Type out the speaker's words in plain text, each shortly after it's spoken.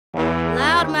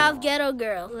Loudmouth ghetto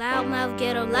girl. Loudmouth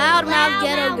ghetto. Loudmouth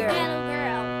ghetto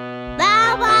girl.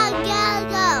 Loudmouth ghetto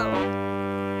girl.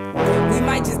 We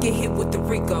might just get hit with the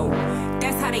Rico.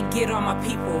 That's how they get on my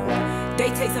people.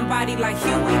 They take somebody like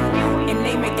Huey and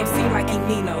they make him seem like he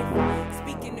Nino.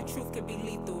 Speaking the truth can be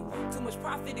lethal. Too much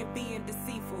profit in being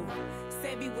deceitful.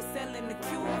 Said he was selling the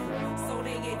cure, so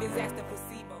they gave his ass the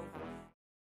placebo.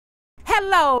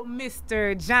 Hello,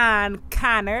 Mr. John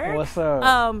Connor. What's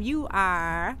up? You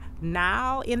are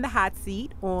now in the hot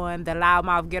seat on the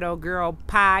Loudmouth Ghetto Girl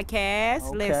podcast.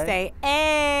 Okay. Let's say,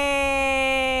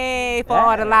 hey, for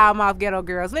all the Loudmouth Ghetto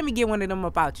Girls. Let me get one of them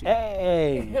about you.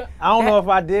 Hey, I don't know if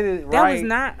I did it right. That was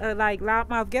not like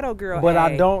Loudmouth Ghetto Girl. But hey.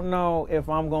 I don't know if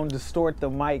I'm going to distort the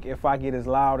mic if I get as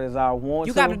loud as I want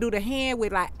You to. got to do the hand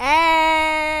with like,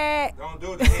 hey. Don't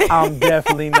do the hand. I'm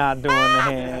definitely not doing the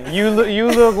hand. You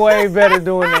look way better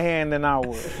doing the hand than I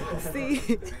would. See,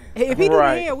 if he do the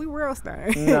hand, we real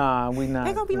stern. Nah, we not.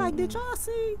 They gonna be like, did y'all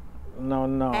see?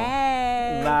 No.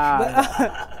 Hey.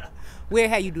 Nah. We'll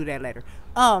have you do that later.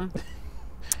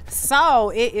 So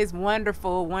it is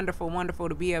wonderful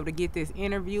to be able to get this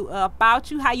interview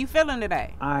about you. How you feeling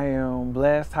today? I am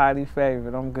blessed, highly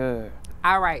favored. I'm good.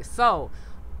 All right, so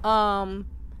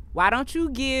why don't you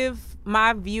give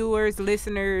my viewers,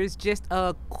 listeners, just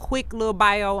a quick little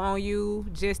bio on you,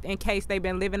 just in case they've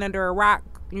been living under a rock,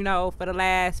 you know, for the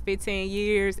last 15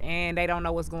 years and they don't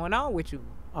know what's going on with you.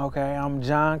 Okay, I'm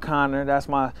John Connor. That's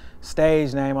my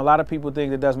stage name. A lot of people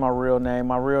think that that's my real name.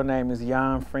 My real name is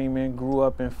Jan Freeman. Grew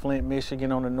up in Flint,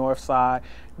 Michigan on the north side.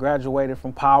 Graduated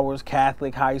from Powers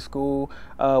Catholic High School.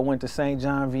 Went to St.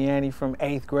 John Vianney from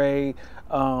 8th grade,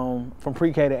 from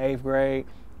pre-K to 8th grade.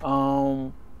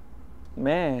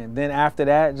 Man, then after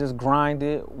that, just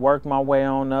grinded, worked my way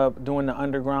on up, doing the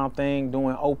underground thing,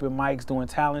 doing open mics, doing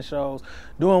talent shows,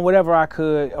 doing whatever I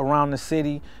could around the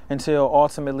city until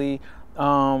ultimately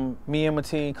me and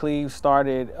Mateen Cleave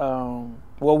started,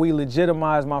 we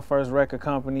legitimized my first record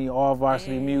company, All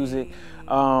Varsity Music.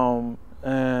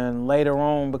 And later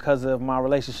on, because of my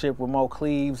relationship with Mo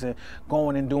Cleaves and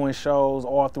going and doing shows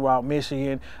all throughout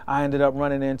Michigan, I ended up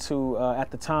running into, at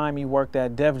the time he worked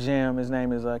at Def Jam, his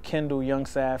name is Kendall Young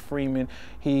Sad Freeman.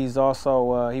 He's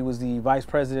also, he was the vice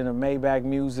president of Maybach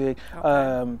Music.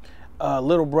 Okay.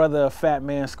 Little brother of Fat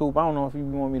Man Scoop. I don't know if you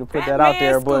want me to put that out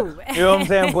there, but you know what I'm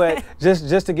saying? But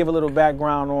just to give a little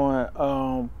background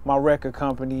on my record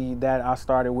company that I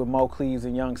started with Mo Cleaves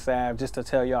and Young Sav, just to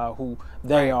tell y'all who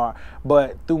they are.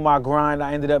 But through my grind,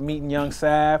 I ended up meeting Young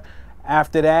Sav.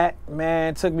 After that,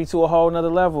 man, it took me to a whole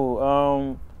nother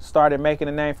level. Started making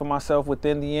a name for myself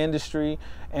within the industry,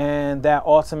 and that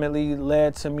ultimately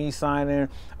led to me signing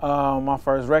my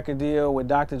first record deal with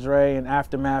Dr. Dre and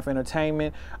Aftermath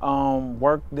Entertainment.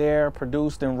 Worked there,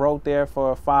 produced and wrote there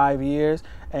for 5 years,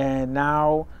 and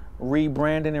now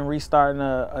rebranding and restarting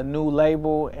a new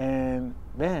label. And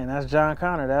man, that's John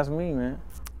Connor. That's me, man.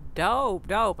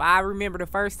 Dope. I remember the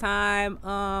first time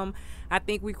I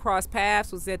think we crossed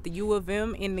paths was at the U of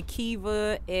M in the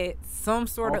Kiva at some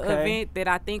sort of event that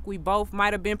I think we both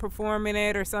might have been performing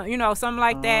at or something, you know, something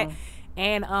like that.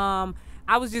 And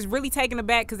I was just really taken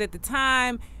aback because at the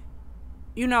time,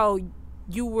 you know,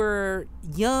 you were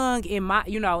young in my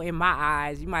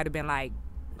eyes. You might have been like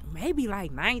maybe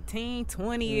like 19,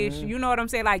 20-ish. You know what I'm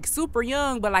saying? Like super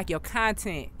young, but like your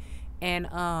content and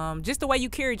just the way you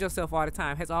carried yourself all the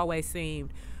time has always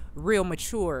seemed real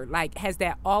mature. Like, has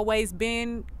that always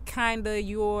been kind of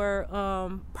your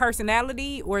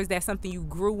personality, or is that something you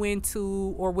grew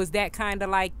into, or was that kind of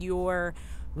like your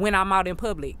when I'm out in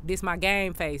public, this my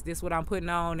game face, this what I'm putting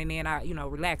on, and then I, you know,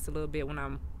 relax a little bit when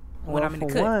I'm in the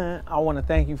cut? One, I want to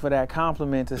thank you for that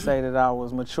compliment to say that I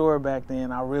was mature back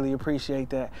then. I really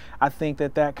appreciate that. I think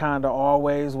that kind of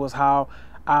always was how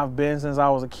I've been since I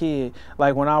was a kid.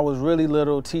 Like when I was really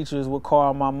little, teachers would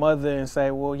call my mother and say,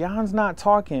 well, Jan's not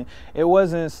talking. It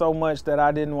wasn't so much that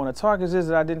I didn't want to talk, it's just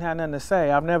that I didn't have nothing to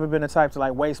say. I've never been the type to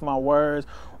like waste my words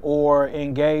or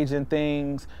engage in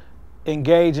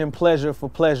pleasure for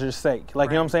pleasure's sake. Like,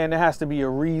 you know what I'm saying? There has to be a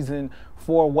reason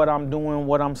for what I'm doing,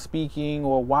 what I'm speaking,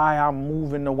 or why I'm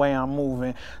moving the way I'm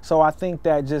moving. So I think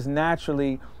that just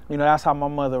naturally, you know, that's how my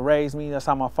mother raised me. That's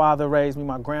how my father raised me.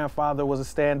 My grandfather was a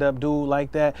stand-up dude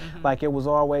like that. Like it was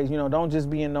always, you know, don't just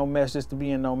be in no mess just to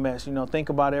be in no mess. You know, think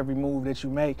about every move that you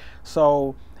make.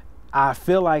 So I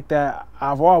feel like that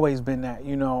I've always been that,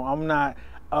 you know. I'm not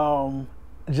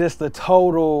just a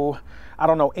total, I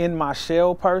don't know, in my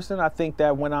shell person. I think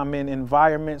that when I'm in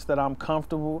environments that I'm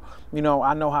comfortable, you know,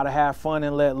 I know how to have fun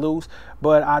and let loose.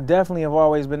 But I definitely have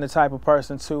always been the type of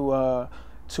person to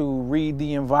to read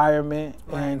the environment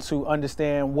and to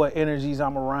understand what energies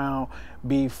I'm around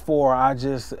before I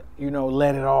just, you know,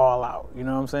 let it all out. You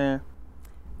know what I'm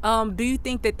saying? Do you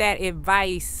think that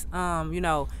advice, you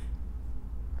know,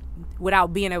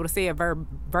 without being able to say it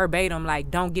verbatim, like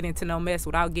don't get into no mess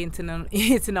without getting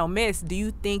into no mess, do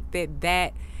you think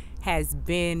that has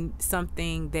been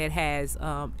something that has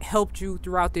helped you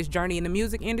throughout this journey in the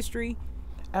music industry?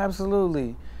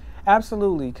 Absolutely.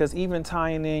 Absolutely. Because even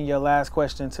tying in your last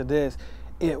question to this,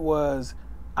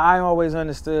 I always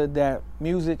understood that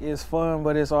music is fun,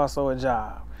 but it's also a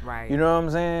job. Right. You know what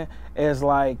I'm saying? It's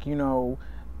like, you know,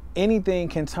 anything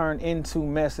can turn into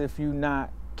mess if you're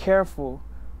not careful.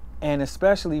 And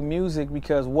especially music,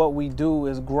 because what we do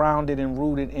is grounded and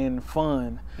rooted in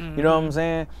fun. Mm-hmm. You know what I'm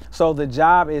saying? So the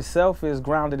job itself is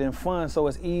grounded in fun, so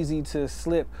it's easy to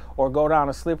slip or go down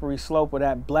a slippery slope of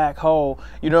that black hole,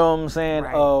 you know what I'm saying,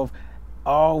 of,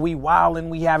 oh, we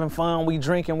wilding, we having fun, we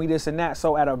drinking, we this and that.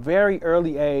 So at a very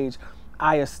early age,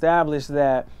 I established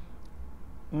that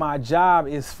my job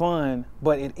is fun,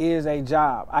 but it is a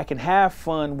job. I can have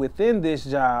fun within this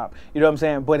job, you know what I'm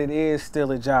saying, but it is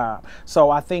still a job. So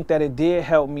I think that it did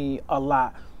help me a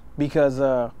lot because,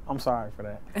 I'm sorry for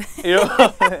that. You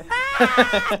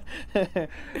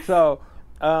know? So,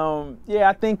 yeah,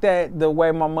 I think that the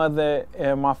way my mother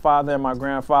and my father and my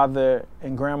grandfather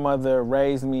and grandmother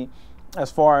raised me,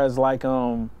 as far as like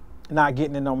not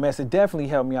getting in no mess, it definitely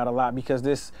helped me out a lot because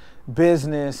this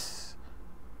business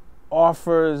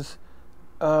offers,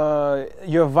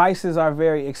 your vices are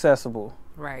very accessible.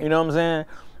 Right. You know what I'm saying?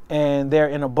 And they're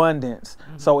in abundance.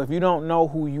 Mm-hmm. So if you don't know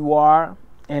who you are,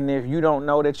 and if you don't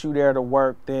know that you're there to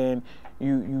work, then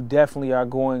you definitely are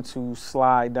going to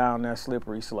slide down that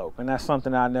slippery slope. And that's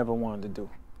something I never wanted to do.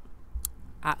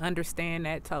 I understand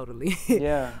that totally.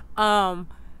 Yeah.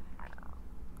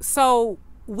 So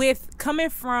with coming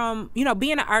from, you know,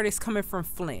 being an artist coming from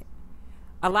Flint,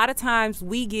 a lot of times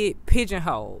we get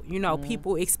pigeonholed. You know,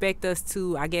 people expect us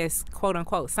to, I guess, quote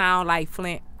unquote, sound like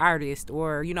Flint artists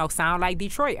or, you know, sound like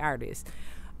Detroit artists.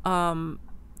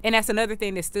 And that's another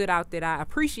thing that stood out that I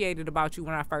appreciated about you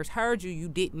when I first heard you. You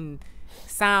didn't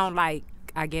sound like,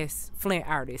 I guess, Flint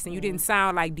artists, and you didn't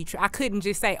sound like Detroit. I couldn't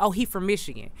just say, oh, he from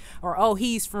Michigan, or oh,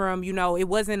 he's from, you know, it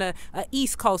wasn't a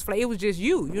East Coast flavor. It was just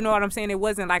you know what I'm saying? It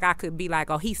wasn't like I could be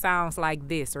like, oh, he sounds like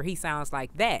this or he sounds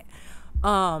like that.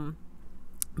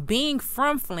 Being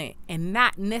from Flint and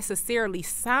not necessarily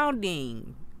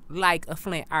sounding like a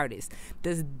Flint artist,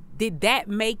 did that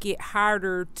make it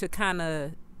harder to kind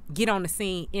of get on the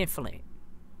scene in Flint?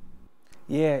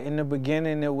 Yeah, in the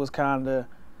beginning it was kind of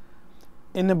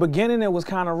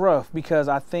rough because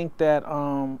I think that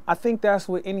I think that's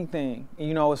with anything.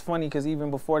 You know, it's funny because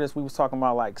even before this we was talking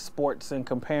about like sports and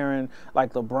comparing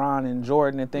like LeBron and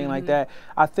Jordan and things like that.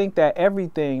 I think that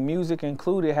everything, music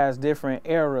included, has different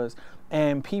eras.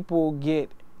 And people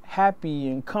get happy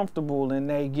and comfortable, and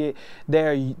they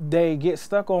get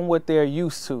stuck on what they're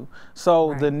used to.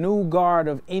 So the new guard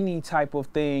of any type of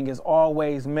thing is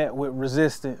always met with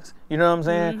resistance. You know what I'm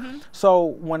saying? So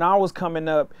when I was coming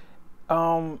up,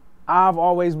 I've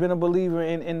always been a believer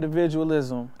in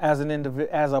individualism as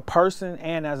a person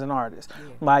and as an artist.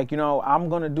 Yeah. Like, you know, I'm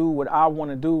going to do what I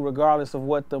want to do regardless of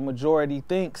what the majority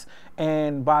thinks.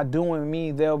 And by doing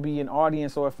me, there'll be an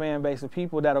audience or a fan base of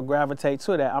people that'll gravitate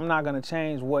to that. I'm not going to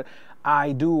change what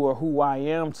I do or who I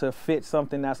am to fit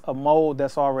something that's a mold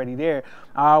that's already there.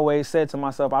 I always said to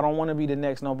myself, I don't want to be the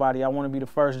next nobody. I want to be the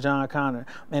first John Connor.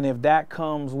 And if that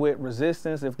comes with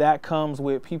resistance, if that comes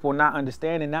with people not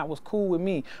understanding, that was cool with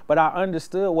me. But I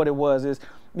understood what it was is,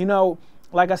 you know,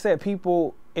 like I said,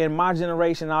 people in my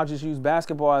generation, I'll just use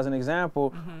basketball as an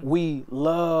example, we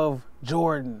love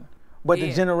Jordan. But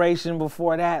the generation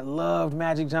before that loved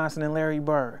Magic Johnson and Larry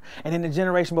Bird. And then the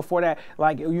generation before that,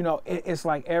 like, you know, it's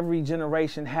like every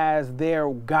generation has their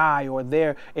guy or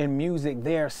their, in music,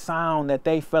 their sound that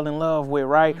they fell in love with,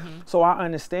 right? So I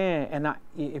understand. And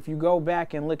if you go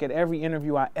back and look at every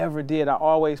interview I ever did, I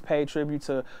always paid tribute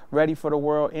to Ready for the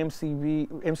World, MC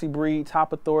Breed,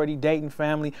 Top Authority, Dayton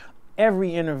Family.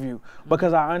 Every interview,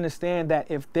 because I understand that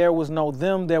if there was no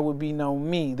them, there would be no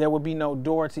me. There would be no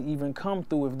door to even come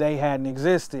through if they hadn't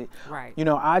existed. Right. You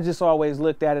know, I just always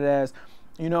looked at it as,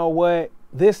 you know what,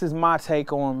 this is my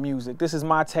take on music. This is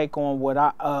my take on what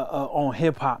on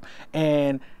hip hop.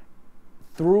 And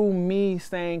through me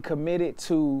staying committed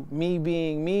to me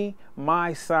being me,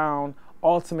 my sound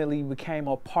ultimately became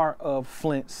a part of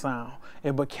Flint's sound.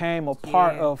 It became a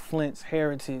part of Flint's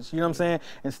heritage. You know what I'm saying?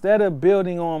 Instead of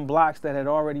building on blocks that had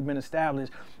already been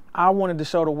established, I wanted to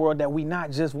show the world that we not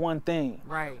just one thing.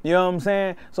 Right. You know what I'm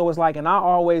saying? So it's like, and I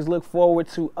always look forward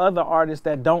to other artists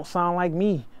that don't sound like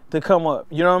me, to come up.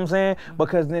 You know what I'm saying?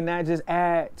 Because then that just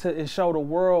add to and show the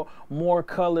world more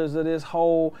colors of this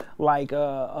whole like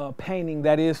painting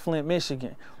that is Flint,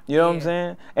 Michigan. You know what I'm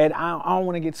saying? And I don't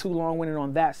want to get too long-winded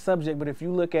on that subject, but if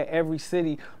you look at every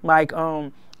city, like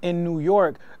in New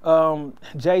York,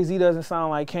 Jay-Z doesn't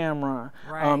sound like Cameron.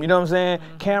 Right. You know what I'm saying?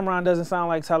 Cameron doesn't sound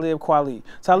like Talib Kweli.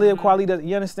 Talib Kweli doesn't,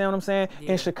 you understand what I'm saying?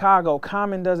 In Chicago,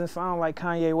 Common doesn't sound like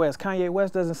Kanye West. Kanye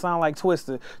West doesn't sound like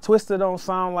Twista. Twista don't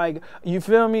sound like, you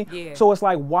feel me? Yeah. So it's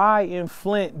like, why in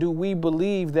Flint do we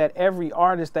believe that every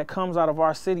artist that comes out of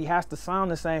our city has to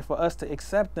sound the same for us to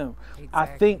accept them? Exactly. I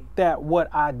think that what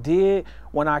I did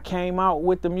when I came out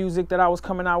with the music that I was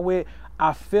coming out with,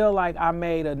 I feel like I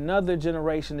made another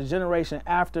generation, the generation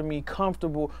after me,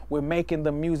 comfortable with making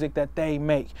the music that they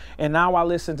make. And now I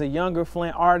listen to younger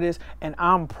Flint artists, and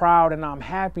I'm proud and I'm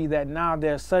happy that now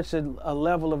there's such a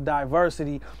level of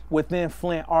diversity within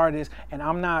Flint artists. And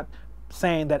I'm not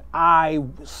saying that I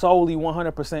solely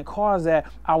 100% caused that.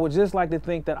 I would just like to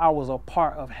think that I was a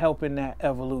part of helping that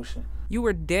evolution. You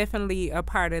were definitely a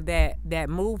part of that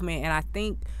movement. And I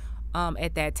think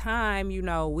at that time, you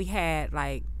know, we had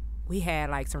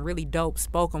like some really dope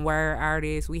spoken word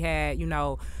artists. We had, you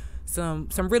know, some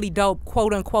really dope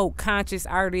quote unquote conscious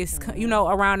artists, you know,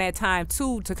 around that time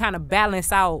too, to kind of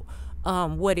balance out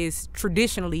what is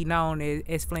traditionally known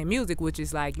as Flint music, which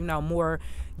is like, you know, more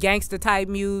gangster type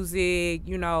music,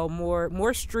 you know,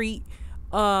 more street,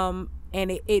 and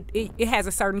it has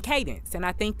a certain cadence. And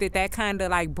I think that kind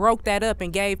of like broke that up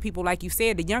and gave people, like you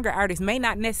said, the younger artists may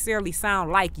not necessarily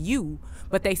sound like you,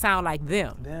 but they sound like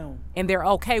them. And they're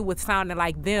okay with sounding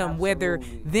like them. Absolutely. Whether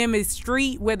them is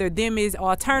street, whether them is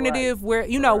alternative, where,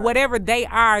 you know, whatever they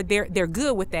are, they're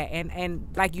good with that. And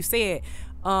like you said,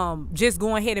 just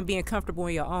going ahead and being comfortable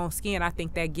in your own skin, I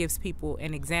think that gives people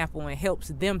an example and helps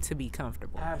them to be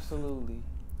comfortable. Absolutely.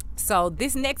 So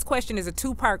this next question is a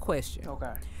two-part question.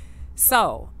 Okay.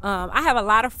 So I have a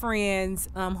lot of friends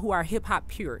who are hip-hop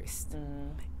purists.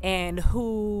 And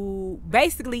who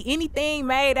basically anything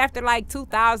made after like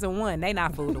 2001, they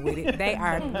not fooling with it. They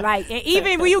are like, and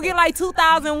even when you get like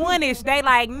 2001-ish, they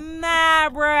like, nah,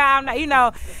 bro, I'm not, you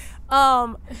know.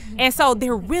 And so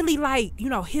they're really like, you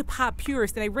know, hip hop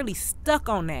purists, and they really stuck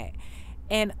on that.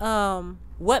 And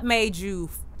what made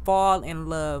you fall in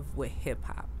love with hip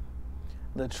hop?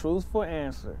 The truthful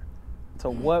answer to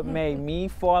what made me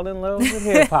fall in love with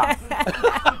hip hop,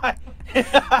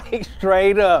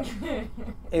 straight up,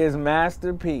 is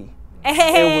Master P.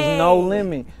 It was No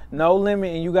Limit. No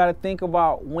Limit, and you got to think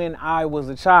about when I was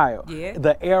a child,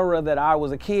 the era that I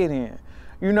was a kid in.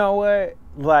 You know what?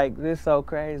 Like, this is so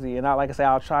crazy. And like I say,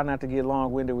 I'll try not to get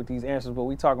long-winded with these answers, but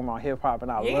we talking about hip-hop,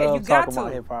 and I love talking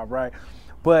about hip-hop, right?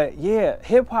 But yeah,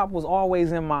 hip-hop was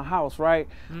always in my house, right?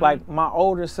 Like, my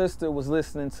older sister was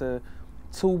listening to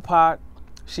Tupac.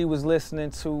 She was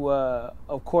listening to,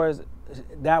 of course,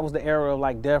 that was the era of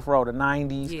like Death Row, the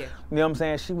 90s. You know what I'm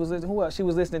saying? She was listening, who else? She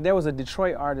was listening, there was a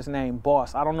Detroit artist named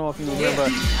Boss. I don't know if you remember.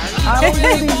 I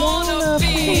really wanna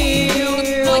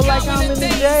feel like I'm in the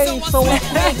day, so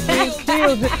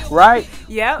it's right?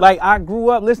 Yeah. Like, I grew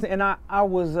up listening, and I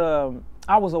was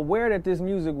aware that this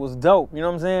music was dope, you know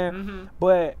what I'm saying?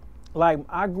 But like,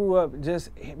 I grew up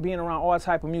just being around all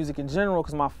type of music in general,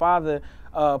 because my father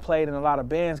played in a lot of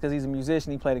bands because he's a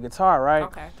musician. He played the guitar, right?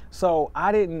 Okay. So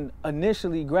I didn't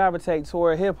initially gravitate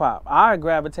toward hip hop. I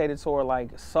gravitated toward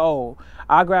like soul.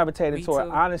 I gravitated toward,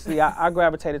 honestly, I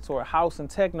gravitated toward house and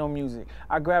techno music.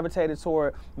 I gravitated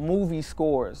toward movie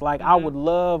scores. Like, I would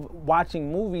love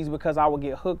watching movies because I would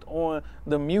get hooked on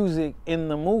the music in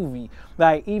the movie.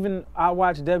 Like, even I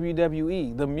watched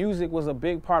WWE. The music was a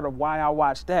big part of why I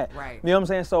watched that. Right. You know what I'm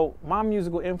saying? So my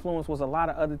musical influence was a lot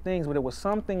of other things, but it was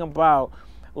something about,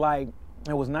 like,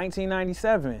 it was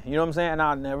 1997, you know what I'm saying? And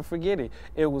I'll never forget it.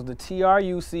 It was the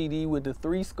TRU CD with the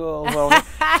 3 skulls on it,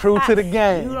 True to the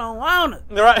Game. You don't want it.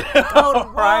 Right. Go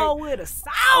to war with a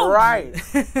soldier.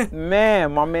 Right.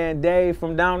 Man, my man Dave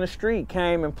from down the street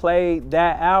came and played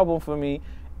that album for me.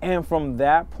 And from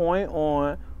that point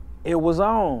on, it was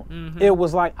on. It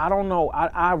was like, I don't know,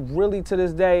 I really to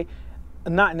this day,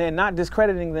 not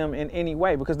discrediting them in any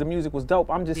way because the music was dope.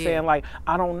 I'm just saying, like,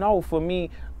 I don't know, for me,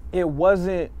 it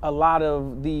wasn't a lot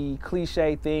of the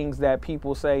cliche things that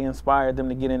people say inspired them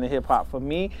to get into hip hop. For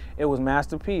me, it was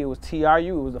Master P, it was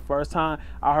TRU. It was the first time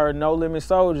I heard No Limit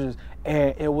Soldiers,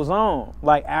 and it was on.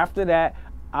 Like, after that,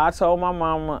 I told my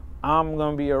mama I'm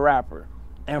gonna be a rapper.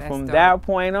 And from that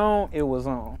point on, it was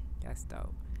on. That's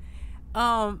dope.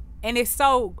 And it's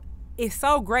so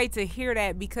great to hear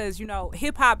that because, you know,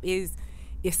 hip hop is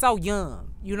so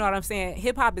young. You know what I'm saying?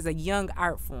 Hip hop is a young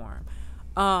art form.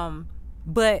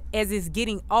 But as it's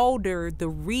getting older, the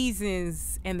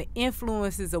reasons and the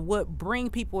influences of what bring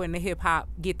people into hip hop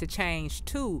get to change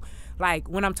too. Like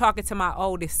when I'm talking to my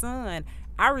oldest son,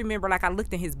 I remember like I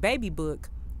looked in his baby book.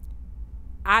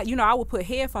 I would put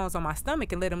headphones on my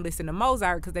stomach and let him listen to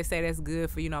Mozart because they say that's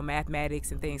good for,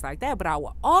 mathematics and things like that. But I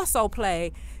will also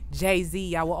play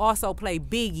Jay-Z. I will also play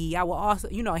Biggie. I will also,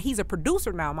 he's a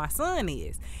producer now, my son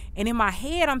is. And in my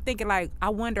head, I'm thinking like, I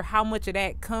wonder how much of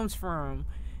that comes from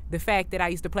the fact that I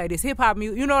used to play this hip hop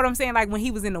music. You know what I'm saying? Like when he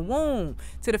was in the womb,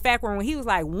 to the fact where when he was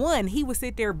like 1, he would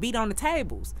sit there beat on the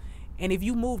tables. And if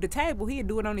you move the table, he'd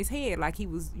do it on his head. Like he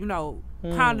was,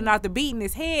 pounding out the beat in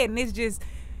his head. And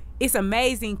it's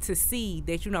amazing to see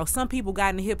that, some people got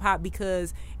into hip hop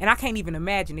because, and I can't even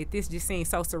imagine it. This just seems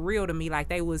so surreal to me. Like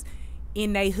they was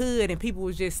in their hood and people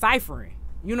was just ciphering.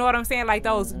 You know what I'm saying? Like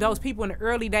those people in the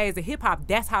early days of hip hop,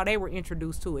 that's how they were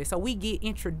introduced to it. So we get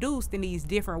introduced in these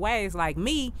different ways. Like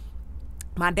me,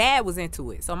 my dad was into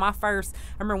it. So I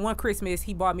remember one Christmas,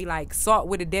 he bought me like Salt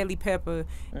with a Deadly Pepper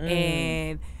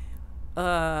and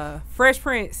Fresh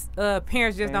Prince,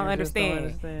 Parents Just Don't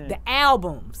Understand. The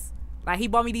albums. Like he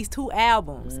bought me these 2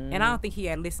 albums, and I don't think he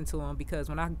had listened to them because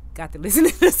when I got to listen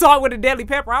to the Salt with a Deadly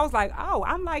Pepper, I was like, oh,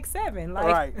 I'm like 7.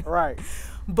 Like, right.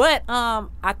 But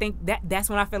I think that's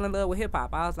when I fell in love with hip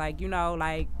hop. I was like,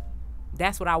 like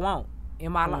that's what I want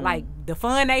in my life. Like the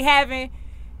fun they having,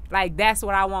 like that's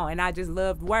what I want, and I just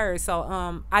loved words.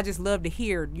 So I just love to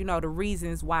hear, the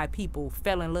reasons why people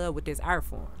fell in love with this art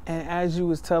form. And as you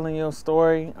was telling your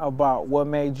story about what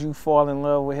made you fall in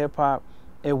love with hip hop,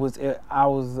 I was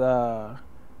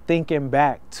thinking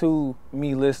back to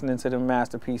me listening to the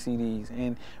Master P CDs,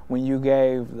 and when you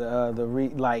gave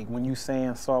like when you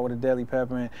saying Salt with a Deadly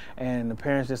Pepper and the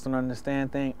Parents Just Don't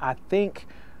Understand thing, I think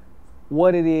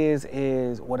what it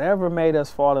is whatever made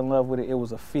us fall in love with it, it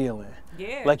was a feeling.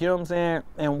 Yeah. Like, you know what I'm saying?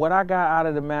 And what I got out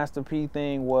of the Master P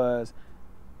thing was,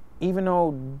 even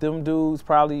though them dudes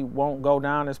probably won't go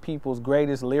down as people's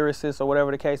greatest lyricists or whatever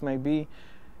the case may be,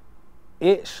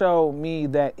 it showed me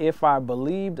that if I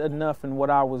believed enough in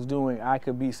what I was doing, I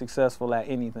could be successful at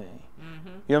anything.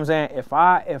 You know what I'm saying?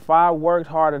 If I worked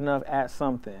hard enough at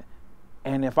something,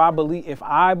 and if I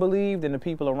believed and the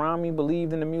people around me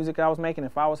believed in the music I was making,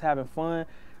 if I was having fun,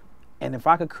 and if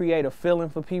I could create a feeling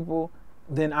for people,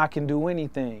 then I can do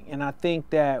anything. And I think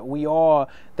that we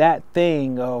all, that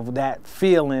thing of that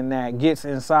feeling that gets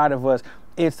inside of us,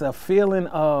 it's a feeling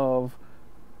of,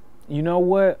 you know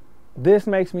what? This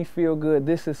makes me feel good.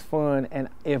 This is fun. And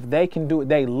if they can do it,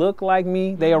 they look like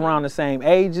me, they around the same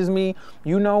age as me,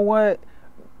 you know what?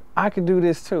 I could do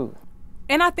this too.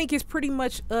 And I think it's pretty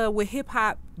much with hip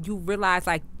hop, you realize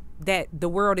like that the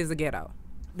world is a ghetto.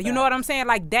 You know what I'm saying?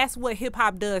 Like that's what hip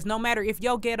hop does. No matter if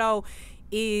your ghetto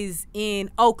is in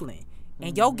Oakland,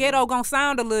 and your ghetto gonna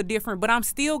sound a little different, but I'm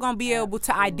still gonna be able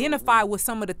to identify with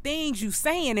some of the things you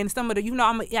saying, and some of the, I'm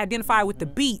gonna identify with the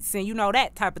beats and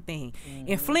that type of thing.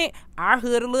 In Flint, our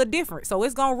hood a little different, so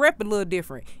it's gonna rep a little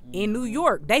different. In New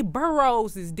York, they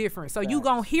boroughs is different, so you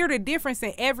gonna hear the difference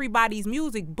in everybody's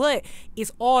music, but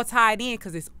it's all tied in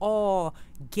because it's all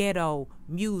ghetto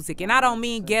music. And I don't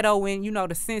mean ghetto in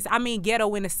the sense, I mean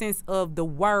ghetto in the sense of the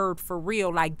word for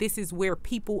real. Like this is where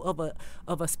people of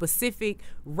a specific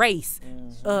race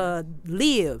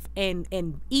live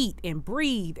and eat and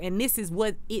breathe, and this is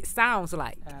what it sounds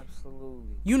like.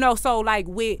 Absolutely. So like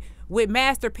with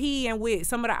Master P and with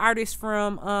some of the artists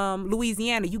from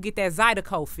Louisiana, you get that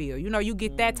Zydeco feel. You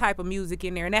get that type of music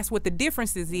in there, and that's what the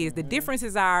differences is. The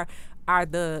differences are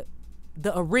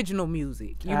the original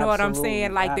music. You know what I'm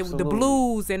saying? Like the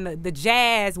blues and the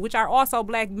jazz, which are also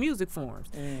black music forms.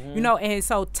 And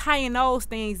so tying those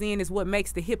things in is what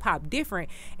makes the hip hop different.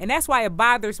 And that's why it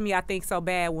bothers me, I think, so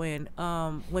bad when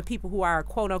people who are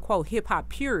quote unquote hip hop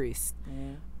purists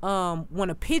want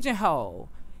to pigeonhole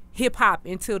hip hop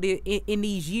until in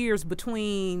these years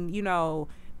between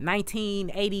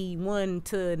 1981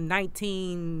 to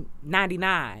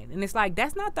 1999, and it's like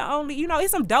that's not the only.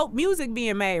 It's some dope music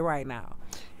being made right now.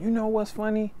 You know what's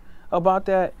funny about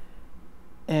that,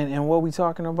 and what we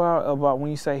talking about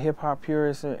when you say hip hop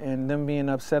purists and them being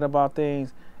upset about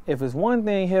things. If it's one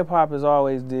thing hip hop has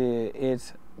always did,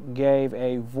 it's gave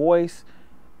a voice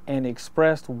and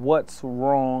expressed what's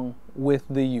wrong with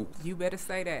the youth. You better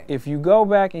say that. If you go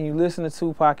back and you listen to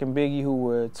Tupac and Biggie, who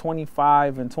were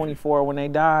 25 and 24 when they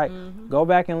died, go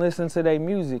back and listen to their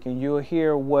music and you'll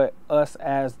hear what us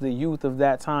as the youth of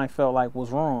that time felt like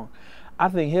was wrong. I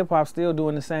think hip-hop's still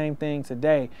doing the same thing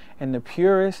today, and the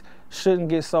purists shouldn't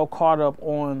get so caught up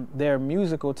on their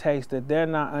musical taste that they're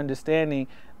not understanding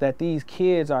that these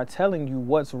kids are telling you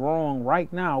what's wrong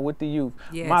right now with the youth.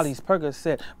 Yes. Molly's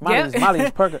Percocet, Molly's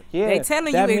Percocet. Yeah, they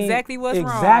telling you exactly what's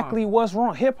wrong. Exactly what's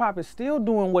wrong. Hip hop is still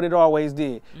doing what it always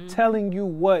did, telling you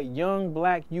what young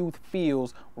black youth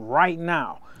feels right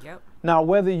now. Yep. Now,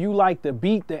 whether you like the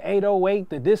beat, the 808,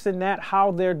 the this and that,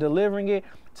 how they're delivering it,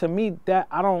 to me, that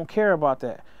I don't care about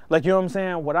that. Like, you know what I'm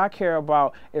saying? What I care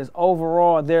about is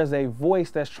overall there's a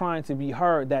voice that's trying to be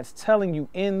heard that's telling you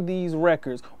in these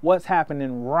records what's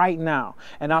happening right now.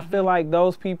 And I feel like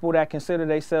those people that consider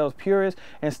themselves purists,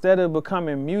 instead of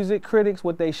becoming music critics,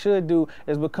 what they should do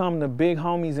is become the big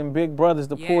homies and big brothers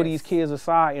to pull these kids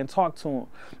aside and talk to them.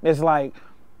 It's like,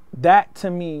 that to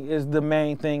me is the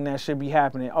main thing that should be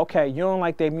happening. Okay, you don't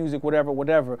like their music,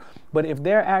 whatever, but if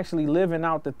they're actually living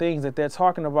out the things that they're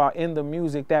talking about in the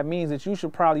music, that means that you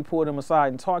should probably pull them aside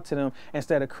and talk to them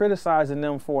instead of criticizing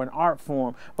them for an art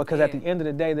form, because at the end of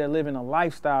the day, they're living a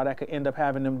lifestyle that could end up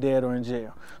having them dead or in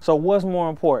jail. So what's more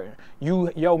important,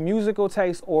 your musical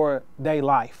taste or their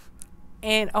life?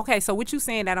 And okay, so what you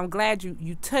saying, that I'm glad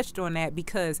you touched on that,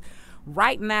 because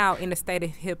right now in the state of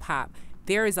hip hop,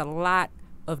 there is a lot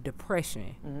of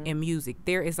depression in music.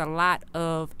 There is a lot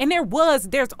of, and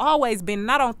there's always been,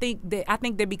 and I think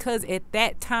that because at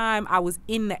that time I was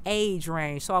in the age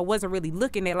range, so I wasn't really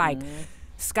looking at like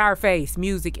Scarface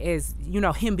music as, you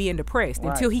know, him being depressed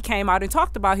until he came out and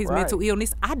talked about his mental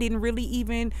illness. I didn't really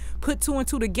even put two and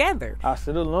two together. I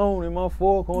sit alone in my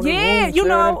fork on the room, you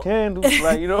know, candles,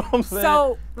 like, you know what I'm saying?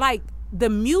 So like the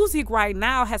music right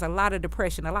now has a lot of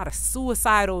depression, a lot of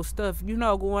suicidal stuff, you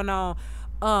know, going on.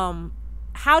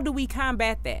 How do we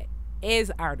combat that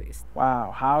as artists?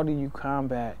 Wow, how do you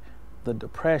combat the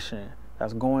depression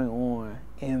that's going on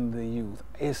in the youth?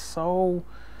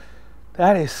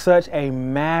 That is such a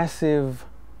massive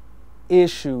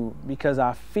issue, because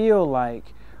I feel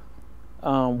like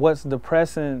what's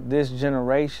depressing this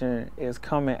generation is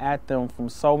coming at them from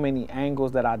so many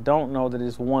angles that I don't know that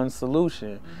it's one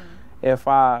solution. If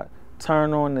I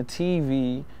turn on the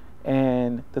TV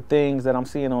and the things that I'm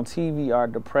seeing on TV are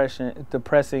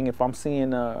depressing. If I'm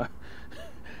seeing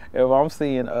if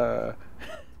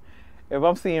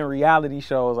I'm seeing reality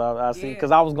shows, I see, because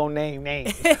I was gonna name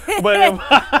names, but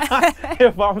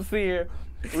if I'm seeing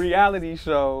reality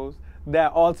shows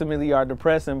that ultimately are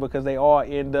depressing because they all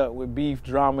end up with beef,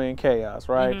 drama, and chaos,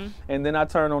 right? And then I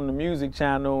turn on the music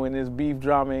channel and it's beef,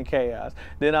 drama, and chaos.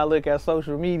 Then I look at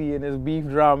social media and it's beef,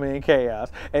 drama, and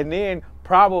chaos. And then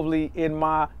probably in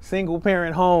my single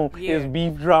parent home is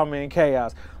beef, drama, and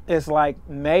chaos. It's like,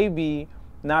 maybe,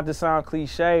 not to sound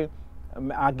cliche,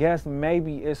 I guess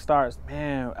maybe it starts,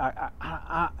 man,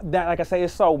 that, like I say,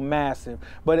 it's so massive,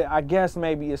 but I guess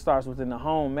maybe it starts within the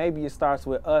home. Maybe it starts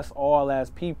with us all as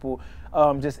people,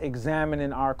 just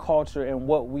examining our culture and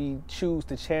what we choose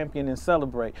to champion and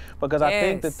celebrate. Because I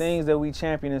think the things that we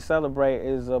champion and celebrate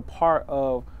is a part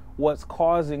of what's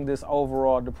causing this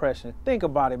overall depression. Think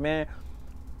about it, man.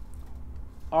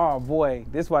 Oh boy,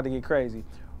 this is about to get crazy.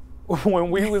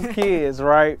 When we was kids,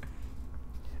 right?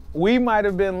 We might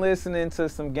have been listening to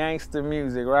some gangster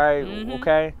music, right?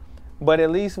 Okay? But at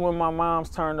least when my mom's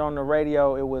turned on the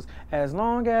radio, it was, as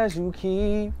long as you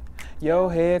keep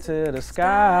your head to the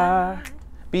sky,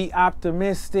 be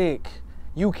optimistic,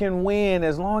 you can win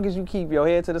as long as you keep your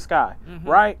head to the sky,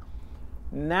 right?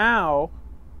 Now,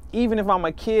 even if I'm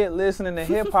a kid listening to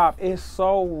hip hop, it's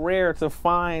so rare to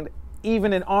find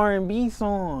even an R&B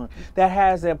song that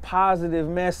has a positive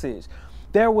message.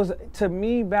 There was, to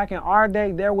me, back in our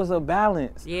day, there was a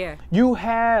balance. Yeah. You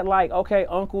had, like, okay,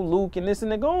 Uncle Luke and this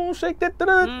and that, go on, shake that,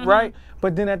 right?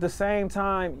 But then at the same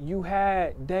time, you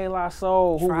had De La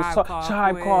Soul, who was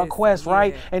Tribe Called Quest,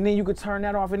 right? And then you could turn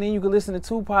that off, and then you could listen to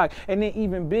Tupac. And then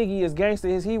even Biggie, as gangster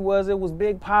as he was, it was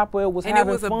Big Papa, it was having fun. And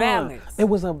it was a balance. It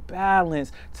was a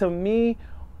balance. To me,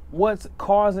 what's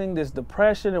causing this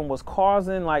depression and what's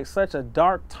causing like such a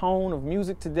dark tone of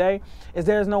music today is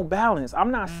there's no balance. I'm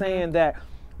not saying that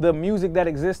the music that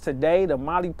exists today, the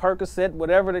Molly Percocet,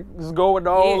 whatever is going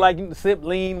on, like sip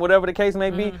lean, whatever the case may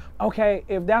be, okay,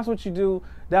 if that's what you do,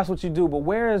 that's what you do. But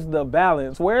where is the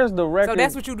balance? Where's the record? So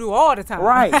that's what you do all the time.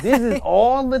 Right. This is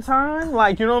all the time?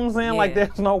 Like, you know what I'm saying? Like,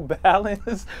 there's no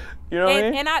balance. You know what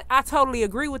I mean? And I totally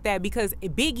agree with that, because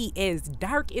Biggie, as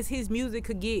dark as his music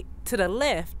could get to the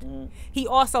left, he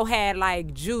also had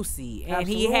like Juicy, and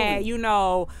he had, you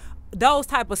know, those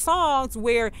type of songs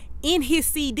where in his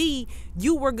CD,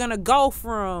 you were gonna go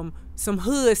from some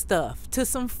hood stuff to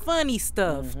some funny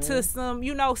stuff to some,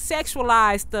 you know,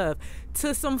 sexualized stuff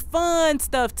to some fun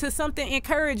stuff to something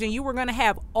encouraging. You were gonna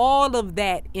have all of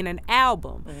that in an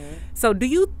album. So do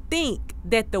you think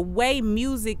that the way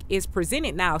music is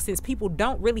presented now, since people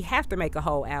don't really have to make a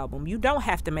whole album, you don't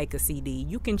have to make a CD,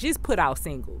 you can just put out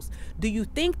singles, do you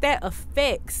think that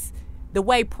affects the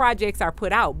way projects are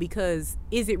put out? Because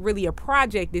is it really a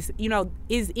project? Is, you know,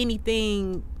 is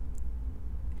anything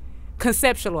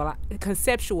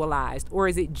conceptualized, or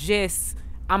is it just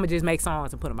I'ma just make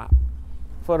songs and put them out?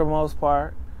 For the most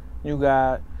part, you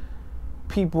got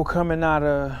people coming out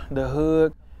of the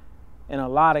hood. In a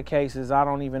lot of cases, I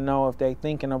don't even know if they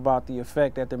thinking about the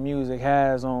effect that the music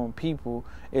has on people.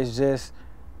 It's just,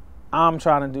 I'm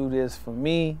trying to do this for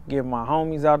me, get my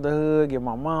homies out the hood, get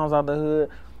my moms out the hood.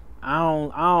 I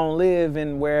don't live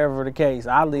in wherever the case.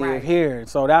 I live here.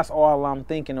 So that's all I'm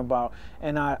thinking about.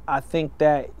 And I think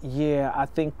that, I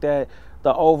think that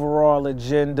the overall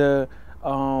agenda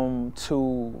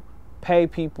to pay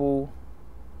people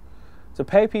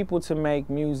to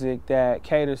make music that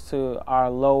caters to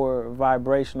our lower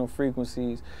vibrational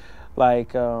frequencies,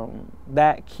 like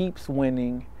that keeps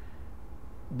winning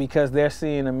because they're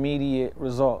seeing immediate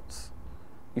results.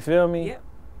 You feel me? Yep.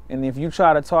 And if you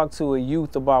try to talk to a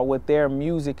youth about what their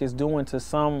music is doing to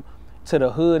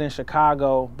the hood in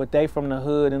Chicago, but they from the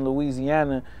hood in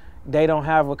Louisiana, they don't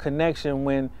have a connection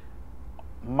when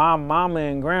my mama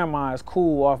and grandma is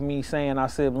cool off me saying I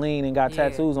sip lean and got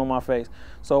tattoos on my face.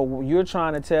 So you're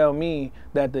trying to tell me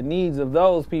that the needs of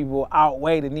those people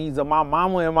outweigh the needs of my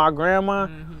mama and my grandma?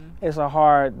 It's a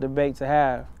hard debate to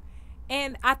have.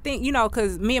 And I think, you know,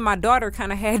 because me and my daughter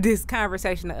kind of had this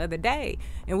conversation the other day,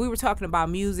 and we were talking about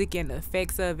music and the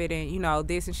effects of it and, you know,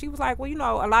 this. And she was like, well, you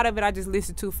know, a lot of it I just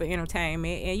listen to for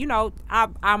entertainment. And, you know,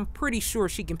 I'm pretty sure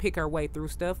she can pick her way through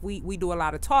stuff. We do a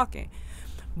lot of talking.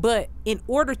 But in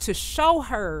order to show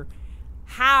her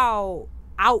how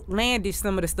outlandish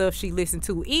some of the stuff she listened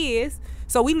to is,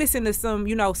 so we listen to some,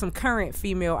 you know, some current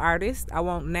female artists. I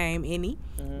won't name any.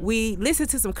 We listen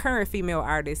to some current female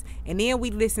artists, and then we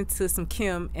listen to some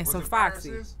Kim and some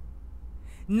Foxy.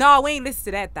 No, we ain't listen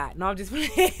to that thought. No, I'm just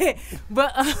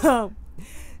but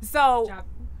so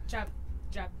chop.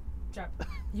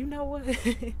 You know what?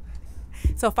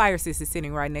 So Fire Sis is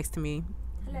sitting right next to me.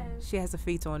 Hello. She has her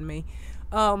feet on me.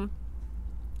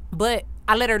 But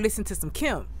I let her listen to some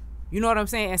Kim, you know what I'm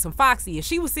saying, and some Foxy, and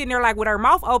she was sitting there like with her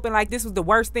mouth open like this was the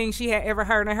worst thing she had ever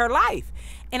heard in her life.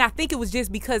 And I think it was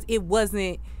just because it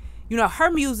wasn't, you know,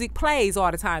 her music plays all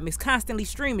the time. It's constantly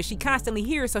streaming. She constantly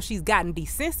hears, so she's gotten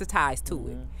desensitized to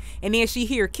it. And then she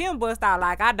hear Kim bust out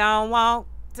like, I don't want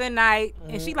tonight.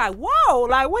 And she like, whoa,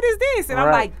 like, what is this? And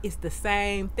I'm like, it's the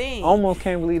same thing. Almost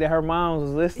can't believe that her mom was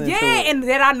listening to it. Yeah, and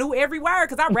that I knew every word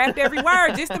because I rapped every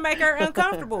word just to make her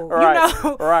uncomfortable. You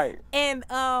know? Right. And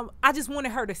I just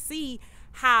wanted her to see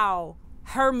how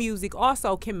her music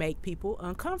also can make people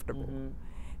uncomfortable.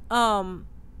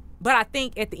 But I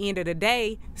think at the end of the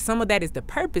day, some of that is the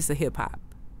purpose of hip hop,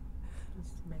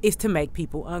 is to make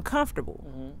people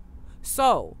uncomfortable.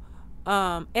 So,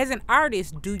 as an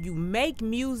artist, do you make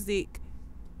music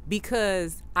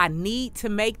because I need to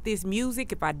make this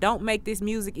music? If I don't make this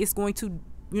music, it's going to,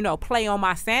 you know, play on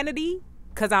my sanity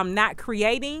because I'm not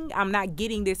creating, I'm not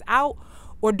getting this out?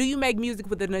 Or do you make music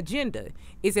with an agenda?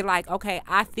 Is it like, okay,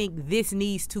 I think this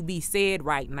needs to be said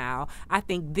right now. I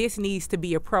think this needs to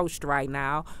be approached right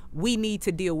now. We need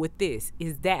to deal with this.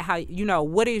 Is that how, you know,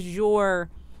 what is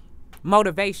your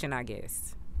motivation, I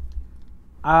guess?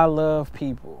 I love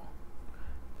people.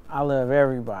 I love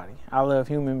everybody. I love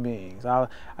human beings. I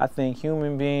think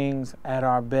human beings at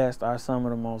our best are some of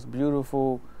the most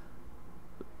beautiful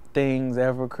things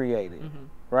ever created,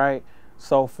 right?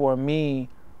 So for me,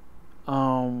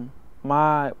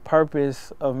 my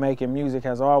purpose of making music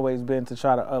has always been to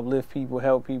try to uplift people,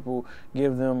 help people,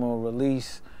 give them a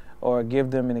release or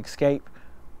give them an escape.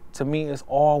 To me, it's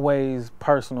always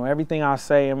personal. Everything I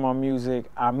say in my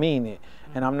music, I mean it.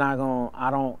 And I'm not gonna,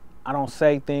 I don't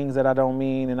say things that I don't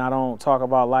mean, and I don't talk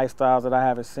about lifestyles that I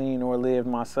haven't seen or lived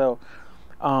myself.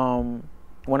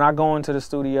 When I go into the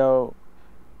studio,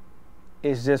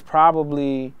 it's just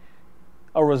probably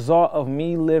a result of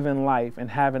me living life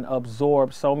and having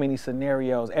absorbed so many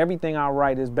scenarios. Everything I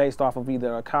write is based off of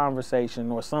either a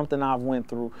conversation or something I've went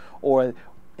through, or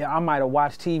I might have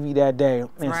watched TV that day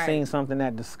and seen something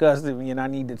that disgusted me and I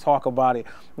need to talk about it.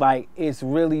 Like, it's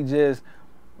really just,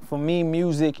 for me,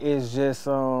 music is just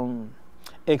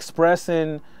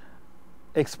expressing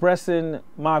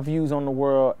my views on the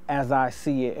world as I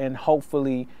see it, and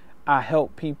hopefully I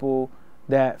help people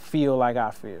that feel like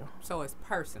I feel. So it's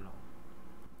personal.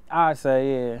 I'd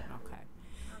say, yeah. Okay.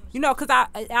 You know, because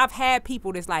I've had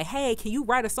people that's like, hey, can you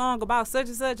write a song about such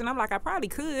and such? And I'm like, I probably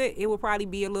could. It would probably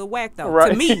be a little whack, though.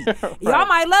 Right. To me. Right. Y'all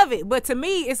might love it. But to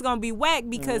me, it's going to be whack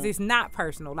because it's not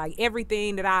personal. Like,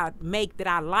 everything that I make that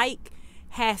I like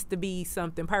has to be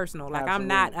something personal. Like, Absolutely. I'm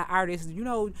not an artist, you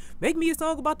know, make me a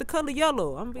song about the color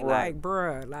yellow. I'm going to be like,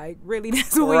 bruh, like, really,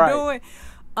 that's what we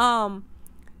doing?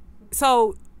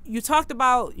 So you talked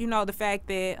about, you know, the fact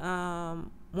that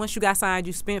once you got signed,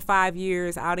 you spent 5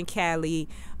 years out in Cali.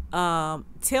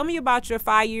 Tell me about your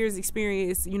 5 years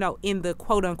experience, you know, in the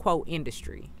quote unquote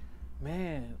industry.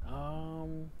 Man,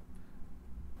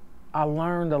 I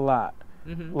learned a lot.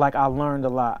 Like, I learned a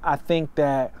lot. I think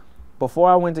that before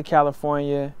I went to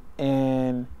California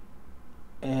and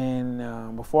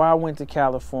before I went to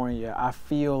California, I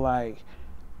feel like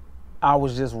I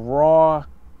was just raw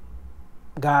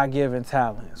God-given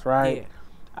talents, right? Yeah.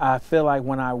 I feel like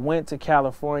when I went to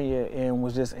California and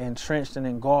was just entrenched and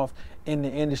engulfed in the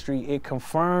industry, it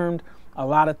confirmed a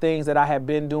lot of things that I had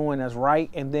been doing as right,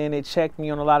 and then it checked me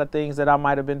on a lot of things that I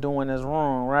might have been doing as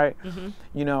wrong, right?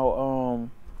 You know,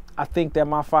 I think that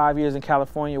my 5 years in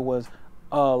California was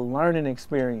a learning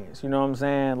experience, you know what I'm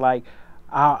saying? Like,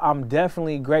 I'm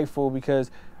definitely grateful because,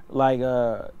 like,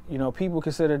 you know, people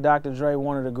consider Dr. Dre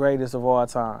one of the greatest of all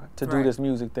time to do this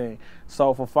music thing.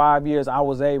 So for 5 years, I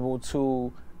was able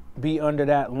to be under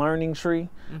that learning tree,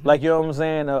 like, you know what I'm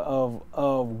saying,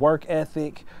 of work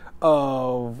ethic,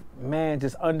 of, man,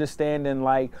 just understanding,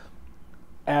 like,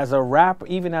 as a rapper,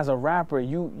 even as a rapper,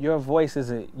 your voice is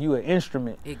an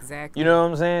instrument. Exactly. You know what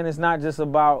I'm saying? It's not just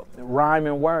about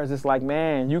rhyming words. It's like,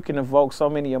 man, you can evoke so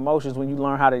many emotions when you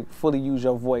learn how to fully use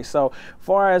your voice. So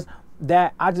far as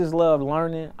that, I just love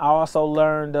learning. I also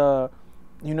learned,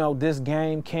 you know, this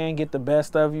game can get the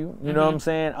best of you. You know what I'm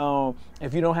saying?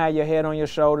 If you don't have your head on your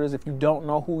shoulders, if you don't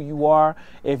know who you are,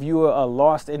 if you're a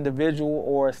lost individual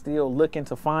or still looking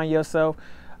to find yourself,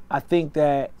 I think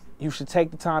that you should take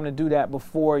the time to do that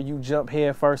before you jump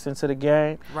head first into the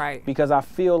game. Right. Because I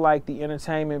feel like the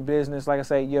entertainment business, like I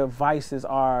say, your vices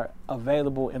are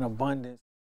available in abundance.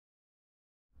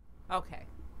 Okay.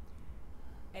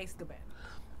 Ace Cabana.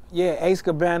 Yeah, Ace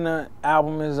Cabana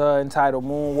album is entitled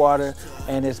Moonwater,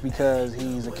 and it's because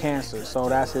he's a Cancer. So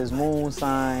that's his moon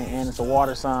sign, and it's a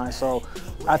water sign. So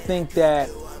I think that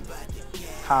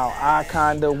how I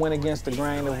kind of went against the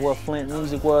grain of what Flint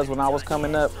music was when I was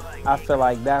coming up, I feel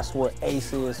like that's what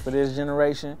Ace is for this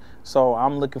generation. So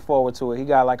I'm looking forward to it. He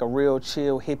got like a real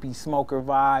chill, hippie smoker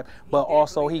vibe, but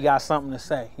also he got something to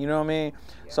say. You know what I mean?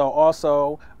 Yeah. So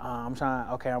also, I'm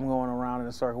going around in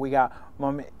a circle. We got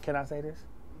my man, can I say this?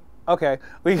 Okay,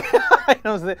 we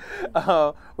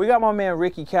got my man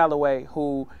Ricky Calloway,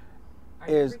 who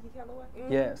is Ricky Calloway?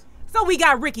 Yes. So we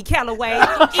got Ricky Calloway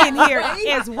in here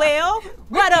as well.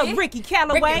 What up, Ricky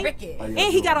Calloway? Ricky. And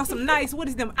he got on some nice, what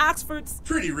is them, Oxfords?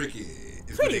 Pretty Ricky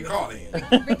is what they call him.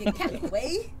 Ricky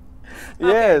Calloway.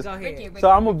 Yes. Okay, go ahead.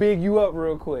 So I'm gonna big you up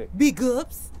real quick. Big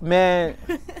ups. Man,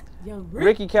 Young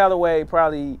Ricky Calloway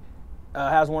probably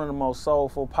has one of the most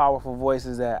soulful, powerful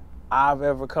voices that I've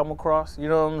ever come across. You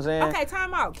know what I'm saying? Okay,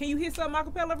 time out. Can you hit something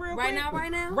acapella real quick? Right now?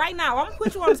 Right now. I'm gonna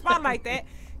put you on the spot like that.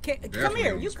 Come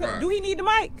here. Do he need the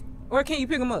mic? Or can you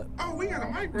pick him up? Oh, we got a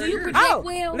mic right Do you here. project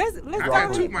well? Let's I talk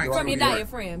got to two you. mics From over your here.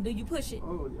 diaphragm, do you push it?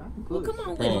 Oh, yeah, I can Well, push. come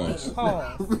on Pause. with it.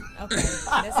 Pause. Okay,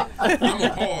 that's it. I'm going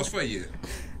to pause for you.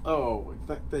 Oh,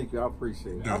 thank you. I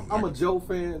appreciate it. I'm a Joe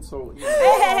fan, so yeah.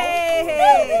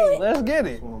 Hey! Let's get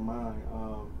it. That's one of mine.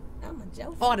 I'm a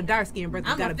Joe fan. All the dark skinned brothers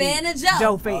I'm gotta a be fan of Joe.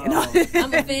 Joe fan.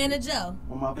 I'm a fan of Joe.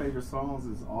 One of my favorite songs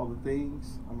is All the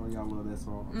Things. I know y'all love that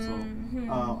song. So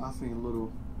I'll sing a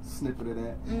little snippet of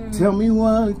that. Tell me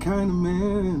what kind of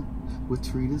man would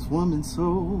treat his woman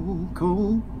so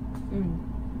cold.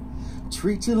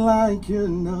 Treat you like you're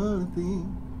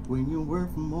nothing when you're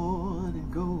worth more than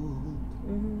gold.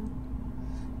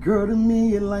 Girl, to me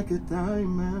you're like a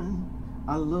diamond.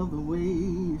 I love the way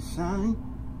you shine.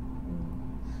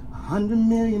 $100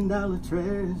 million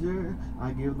treasure.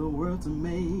 I give the world to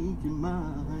make you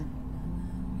mine.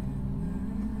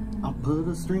 I'll put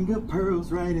a string of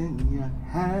pearls right in your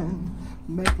hand.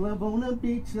 Make love on a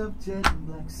beach of jet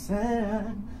black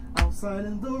sand. Outside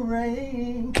in the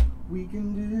rain, we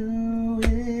can do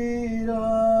it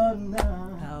all night.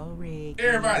 Go Ricky.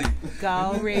 Everybody.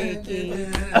 Go Ricky.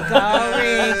 Go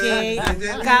Ricky.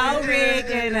 Go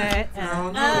Ricky.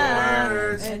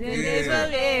 And this was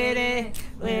it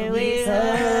when we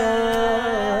touch.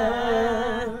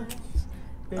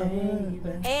 Baby,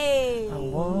 Hey. I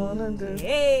wanna do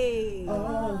Hey.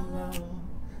 all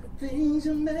things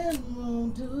a man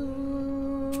won't do.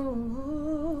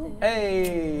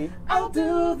 Hey. I'll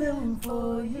do them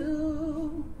for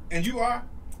you. And you are?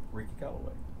 Ricky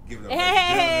Calloway. Give it up.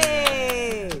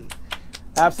 Hey.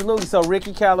 Absolutely. So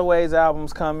Ricky Calloway's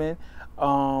album's coming.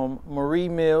 Marie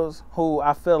Mills, who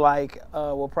I feel like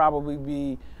will probably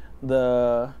be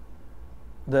I'll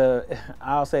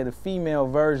say the female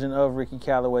version of Ricky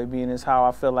Calloway, being is how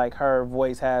I feel like her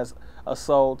voice has a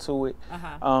soul to it.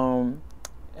 And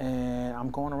I'm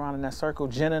going around in that circle.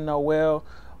 Jenna Noel,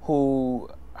 who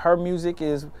her music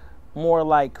is more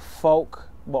like folk,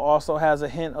 but also has a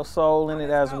hint of soul in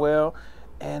it as well.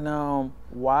 And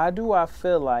why do I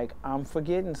feel like I'm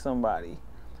forgetting somebody?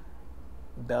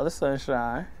 Bella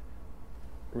Sunshine,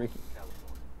 Ricky Calloway,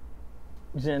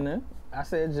 Jenna. I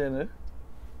said Jenna.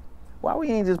 Why we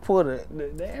ain't just put it?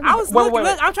 I was looking.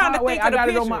 Look, I'm trying to think of the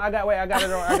picture. I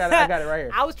got it right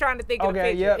here. I was trying to think of the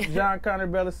picture. Okay, yep. John Connor,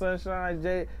 Bella Sunshine,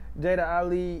 Jada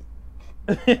Ali,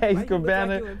 Ace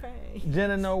Cabana,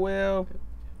 Jenna Noel,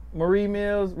 Marie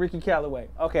Mills, Ricky Calloway.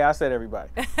 Okay, I said everybody.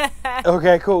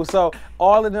 Okay, cool. So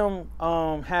all of them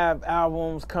have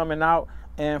albums coming out,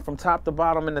 and from top to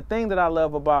bottom. And the thing that I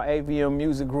love about AVM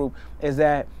Music Group is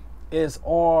that it's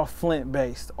all Flint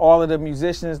based. All of the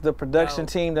musicians, the production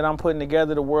team that I'm putting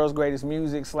together, the world's greatest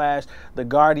music / the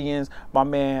Guardians, my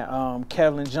man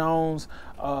Kevin Jones,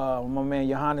 my man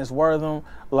Johannes Wortham,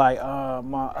 like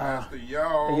Master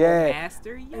Yo.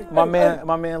 Master Yo. my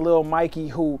man Lil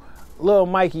Mikey, Lil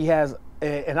Mikey has,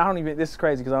 and I don't even, this is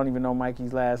crazy because I don't even know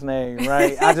Mikey's last name,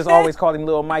 right? I just always call him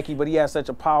Lil Mikey, but he has such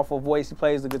a powerful voice. He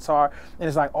plays the guitar, and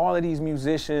it's like all of these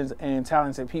musicians and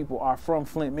talented people are from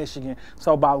Flint, Michigan.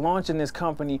 So by launching this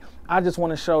company, I just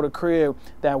want to show the crib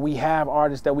that we have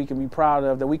artists that we can be proud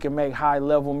of, that we can make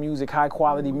high-level music,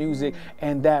 high-quality music,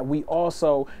 and that we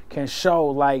also can show,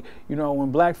 like, you know, when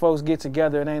black folks get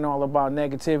together, it ain't all about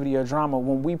negativity or drama.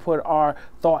 When we put our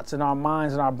thoughts and our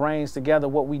minds and our brains together,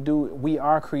 what we do, we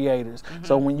are creators.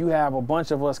 So when you have a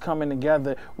bunch of us coming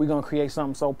together, we're going to create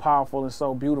something so powerful and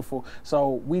so beautiful.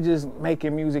 So we just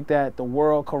making music that the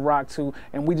world can rock to,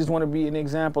 and we just want to be an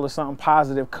example of something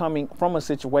positive coming from a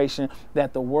situation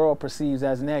that the world perceives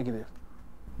as negative.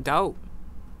 Dope.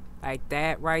 Like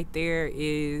that right there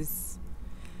is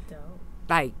Dope.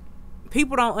 Like,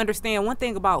 people don't understand one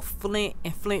thing about Flint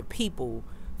and Flint people.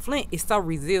 Flint is so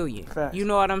resilient. Facts. You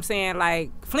know what I'm saying?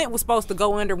 Like, Flint was supposed to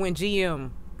go under when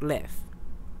GM left.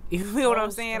 You feel what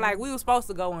I'm saying? Like, we were supposed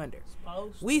to go under.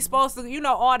 We supposed to, you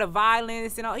know, all the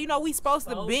violence and all, you know, we supposed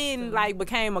to been like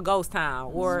became a ghost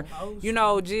town, or, you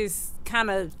know, just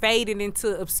kind of faded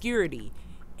into obscurity.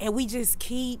 And we just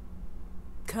keep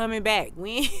coming back.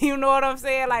 We, you know what I'm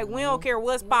saying? Like, we don't care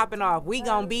what's popping off. We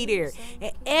gonna be there.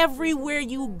 And everywhere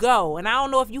you go, and I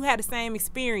don't know if you had the same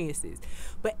experiences,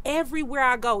 but everywhere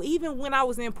I go, even when I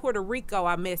was in Puerto Rico,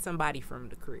 I met somebody from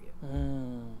the crib.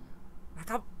 Like,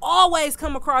 I've always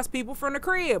come across people from the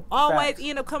crib. Always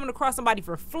end up coming across somebody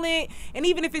from Flint. And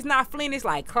even if it's not Flint, it's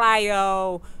like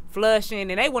Clio, Flushing,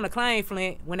 and they want to claim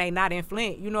Flint when they not in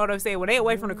Flint. You know what I'm saying? When they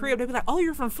away from the crib, they be like, oh,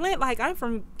 you're from Flint? Like, I'm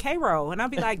from Cairo. And I'll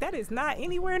be like, that is not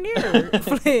anywhere near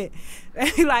Flint.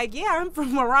 They be like, yeah, I'm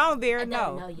from around there.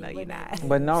 No, you're not.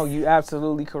 But no, you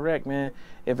absolutely correct, man.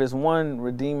 If it's one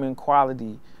redeeming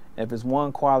quality, if it's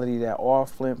one quality that all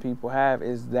Flint people have,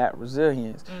 is that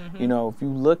resilience. You know, if you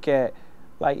look at,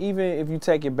 like, even if you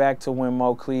take it back to when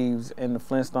Mo Cleaves and the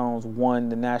Flintstones won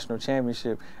the national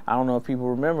championship, I don't know if people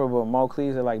remember, but Mo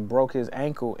Cleaves had, like, broke his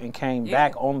ankle and came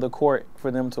back on the court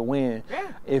for them to win.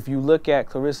 If you look at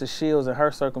Clarissa Shields and her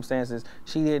circumstances,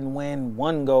 she didn't win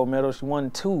 1 gold medal, she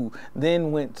won 2,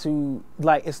 then went to,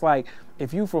 like, it's like,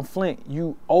 if you from Flint,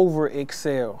 you over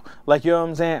excel. Like, you know what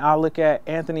I'm saying? I look at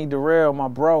Anthony Durrell, my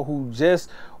bro, who just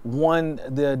won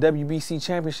the WBC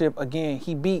championship again.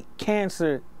 He beat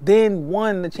cancer, then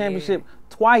won the championship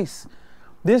twice.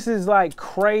 This is like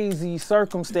crazy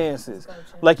circumstances.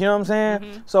 Like, you know what I'm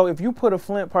saying? So if you put a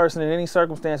Flint person in any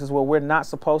circumstances where we're not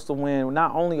supposed to win,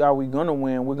 not only are we gonna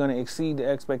win, we're gonna exceed the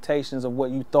expectations of what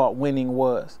you thought winning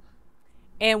was.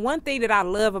 And one thing that I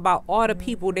love about all the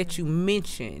people that you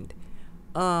mentioned,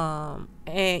 and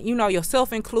you know,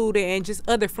 yourself included, and just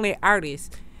other Flint artists,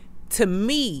 to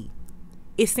me,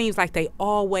 it seems like they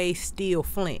always steal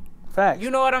Flint. Facts. You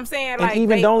know what I'm saying? And like,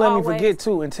 even don't let me forget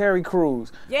too, and Terry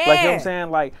Crews. Like, you know what I'm saying?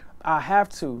 Like, I have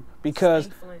to, because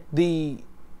the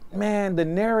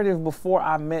narrative before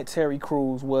I met Terry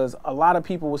Crews was, a lot of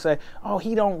people would say, oh,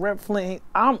 he don't rep Flint.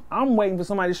 I'm waiting for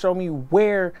somebody to show me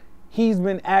where he's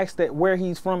been asked that where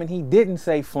he's from and he didn't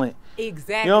say Flint.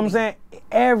 Exactly. You know what I'm saying?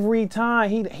 Every time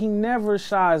he never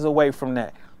shies away from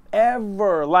that.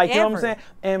 ever. Like, you know what I'm saying?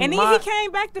 And then he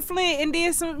came back to Flint and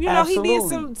did some, you know, he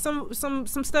did some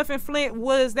stuff in Flint.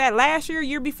 Was that last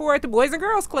year before at the Boys and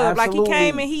Girls Club? Absolutely. Like, he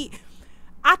came and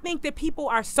I think that people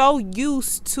are so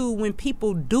used to when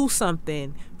people do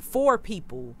something for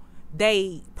people,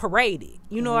 they parade it.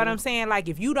 You know what I'm saying? Like,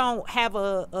 if you don't have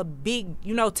a big,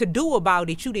 you know, to do about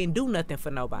it, you didn't do nothing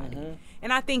for nobody.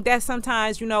 And I think that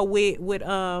sometimes, you know, with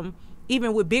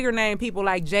even with bigger name people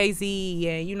like Jay-Z,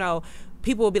 and, you know,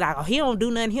 people will be like, oh, he don't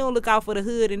do nothing, he don't look out for the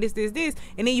hood, and this.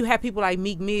 And then you have people like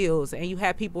Meek Mills, and you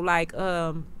have people like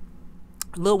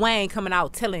Lil Wayne coming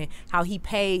out telling how he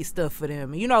paid stuff for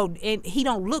them, you know, and he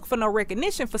don't look for no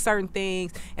recognition for certain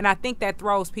things, and I think that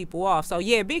throws people off. So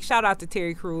yeah, big shout out to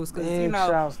Terry Crews, because you know,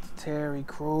 shouts to Terry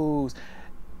Crews,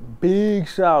 big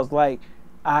shouts. Like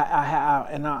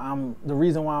I'm the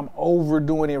reason why I'm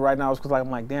overdoing it right now is because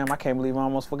I'm like, damn, I can't believe I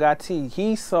almost forgot T.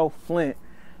 He's so Flint.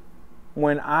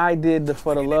 When I did the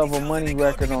For the Love of Money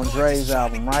record on Dre's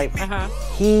album, right?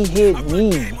 He hit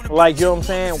me, like, you know what I'm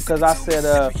saying? Because I said,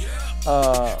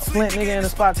 Flint nigga in the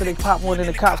spot till they pop one and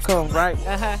the cops come, right?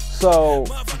 So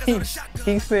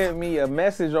he sent me a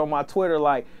message on my Twitter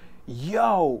like,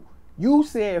 yo, you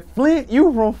said Flint?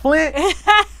 You from Flint?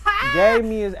 Gave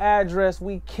me his address,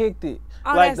 we kicked it.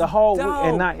 Oh, like the whole week,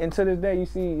 dope. and to this day you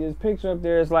see his picture up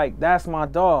there, it's like, that's my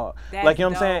dog. That's like, you know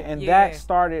what I'm saying? dope, And yeah. that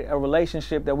started a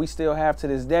relationship that we still have to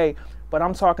this day. But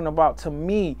I'm talking about, to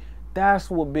me,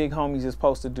 that's what big homies is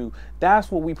supposed to do.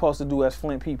 That's what we supposed to do as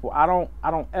Flint people. I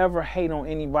don't ever hate on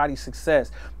anybody's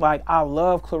success. Like, I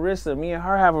love Clarissa. Me and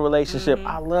her have a relationship.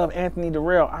 I love Anthony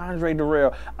Durrell, Andre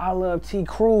Durrell. I love T.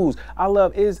 Cruz. I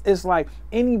love, it's like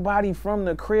anybody from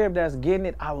the crib that's getting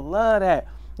it, I love that.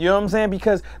 You know what I'm saying?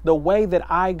 Because the way that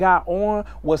I got on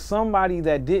was somebody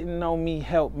that didn't know me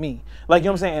helped me. Like, you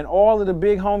know what I'm saying? And all of the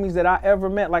big homies that I ever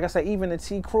met, like I said, even the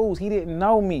T. Cruz, he didn't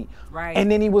know me. Right.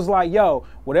 And then he was like, yo,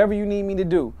 whatever you need me to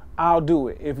do, I'll do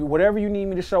it. If whatever you need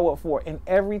me to show up for. And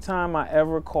every time I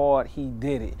ever called, he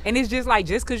did it. And it's just like,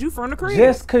 just because you from the crib.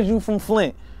 Just because you from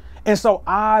Flint. And so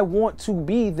I want to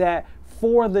be that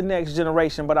for the next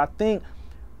generation. But I think,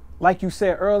 like you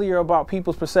said earlier about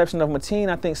people's perception of Mateen,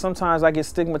 I think sometimes I get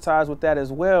stigmatized with that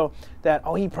as well, that,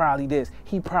 oh, he probably this,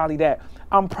 he probably that.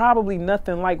 I'm probably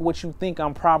nothing like what you think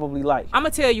I'm probably like. I'm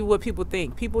going to tell you what people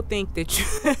think. People think that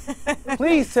you...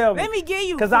 Please tell me. Let me get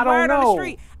you. Because I don't know. On the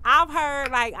street.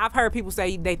 I've heard people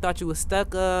say they thought you was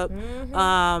stuck up.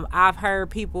 I've heard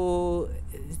people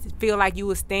feel like you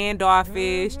was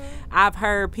standoffish. I've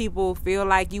heard people feel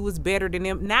like you was better than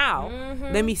them. Now,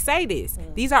 let me say this.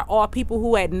 These are all people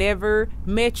who had never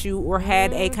met you or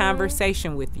had a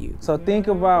conversation with you. So think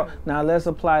about, now let's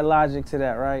apply logic to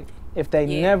that, right? If they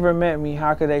never met me,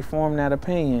 how could they form that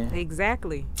opinion?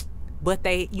 Exactly. But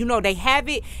they, you know, they have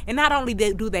it, and not only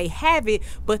do they have it,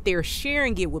 but they're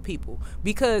sharing it with people.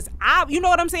 Because you know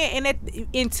what I'm saying? And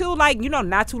until, like, you know,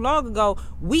 not too long ago,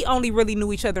 we only really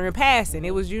knew each other in passing.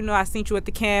 It was, you know, I seen you at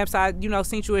the camps, I, you know,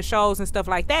 seen you at shows and stuff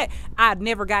like that. I'd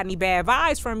never got any bad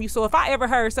vibes from you. So if I ever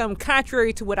heard something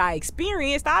contrary to what I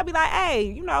experienced, I'd be like, hey,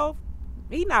 you know,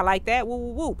 he not like that, whoop,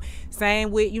 whoop, whoop. Same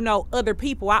with, you know, other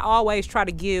people. I always try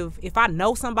to give, if I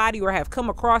know somebody or have come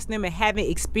across them and haven't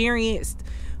experienced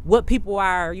what people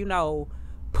are, you know,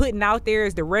 putting out there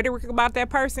as the rhetoric about that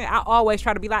person, I always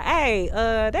try to be like, hey,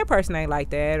 that person ain't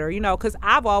like that. Or, you know, because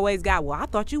I've always got, well, I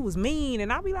thought you was mean.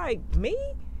 And I'll be like, me?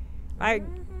 Like,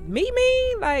 me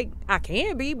mean? Like, I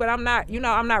can be, but I'm not, you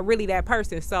know, I'm not really that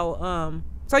person. So,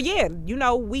 yeah, you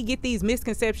know, we get these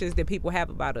misconceptions that people have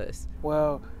about us.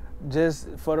 Well, just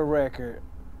for the record,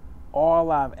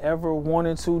 all I've ever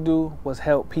wanted to do was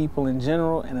help people in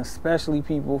general, and especially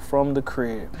people from the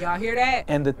crib. Y'all hear that?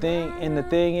 And the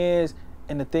thing is,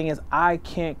 I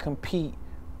can't compete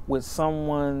with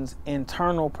someone's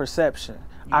internal perception.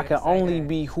 I can only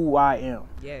be who I am.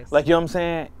 Yes. Like, you know what I'm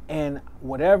saying? And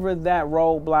whatever that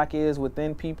roadblock is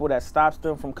within people that stops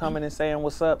them from coming and saying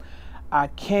what's up, I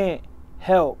can't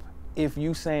help if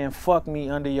you saying fuck me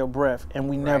under your breath and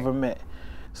we never met.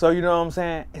 So, you know what I'm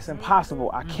saying? It's impossible.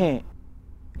 I can't.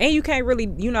 And you can't really,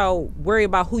 you know, worry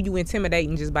about who you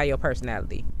intimidating just by your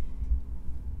personality.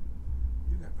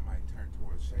 You got the mic turned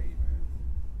towards Shade, man.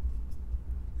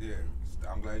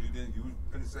 Yeah, I'm glad you didn't. You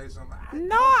couldn't say something.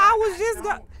 I was just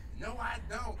going. No, I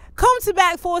don't. Come to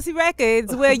Back 40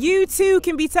 Records, where you too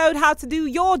can be told how to do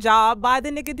your job by the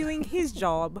nigga doing his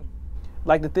job.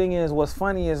 Like, the thing is, what's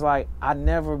funny is, like, I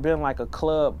never been like a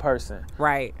club person.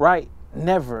 Right. Right?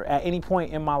 Never at any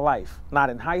point in my life. Not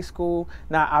in high school.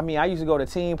 I used to go to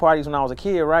teen parties when I was a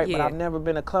kid, right? Yeah. But I've never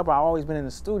been a clubber. I've always been in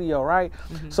the studio, right?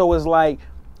 So it's like,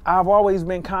 I've always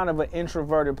been kind of an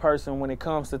introverted person when it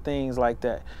comes to things like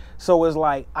that. So it's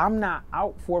like, I'm not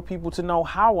out for people to know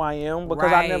how I am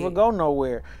because I never go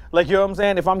nowhere. Like, you know what I'm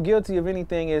saying? If I'm guilty of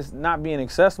anything, it's not being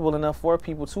accessible enough for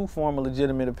people to form a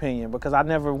legitimate opinion because I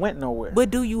never went nowhere.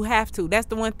 But do you have to? That's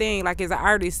the one thing, like, as an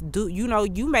artist,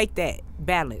 you make that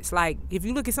balance. Like, if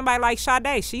you look at somebody like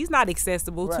Sade, she's not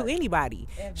accessible to anybody.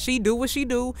 She do what she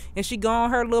do, and she go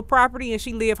on her little property, and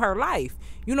she live her life.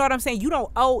 You know what I'm saying? You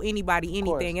don't owe anybody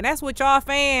anything. And that's what y'all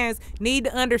fans need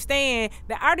to understand.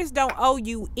 The artists don't owe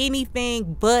you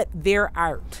anything but their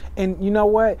art. And you know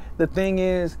what? The thing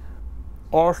is,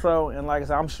 also, and like I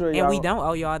said, I'm sure y'all... And we don't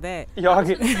owe y'all that. Y'all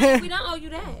get... We don't owe you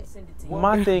that. Send it to you.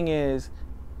 My thing is,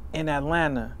 in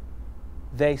Atlanta,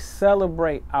 they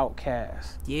celebrate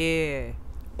Outkast. Yeah.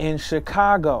 In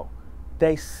Chicago,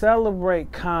 they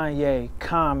celebrate Kanye,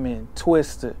 Common,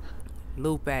 Twista.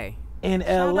 Lupe. In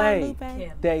LA,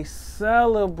 they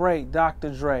celebrate Dr.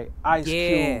 Dre, Ice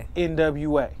Cube,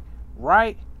 NWA,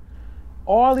 right?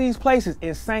 All these places.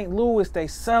 In St. Louis, they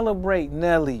celebrate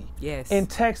Nelly. Yes. In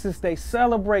Texas, they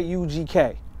celebrate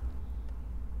UGK.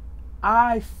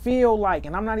 I feel like,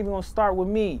 and I'm not even gonna start with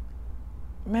me,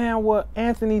 man, what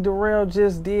Anthony Durrell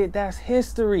just did, that's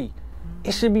history.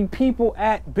 It should be people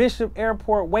at Bishop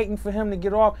Airport waiting for him to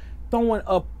get off, throwing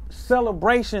a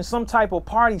celebration, some type of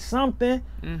party, something.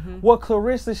 What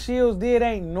Clarissa Shields did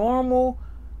ain't normal.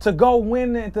 To go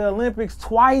win the Olympics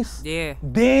twice,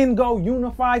 then go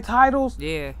unify titles.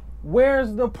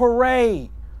 Where's the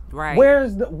parade? Right.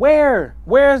 Where's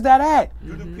that at?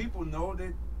 Do the people know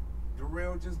that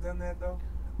Durrell just done that though?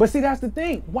 But see, that's the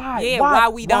thing. Why? Why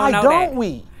we don't know that? Why don't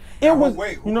we? It was.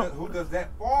 Wait, who does that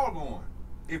fall on?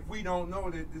 If we don't know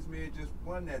that this man just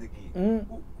won that again,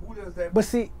 who does that? But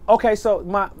see, okay, so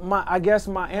I guess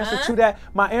my answer to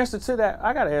that,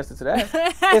 I got an answer to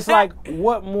that. It's like,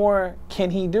 what more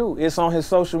can he do? It's on his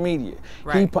social media.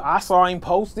 Right. I saw him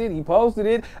post it. He posted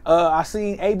it. I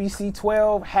seen ABC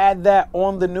 12 had that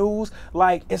on the news.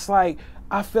 Like, it's like,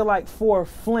 I feel like for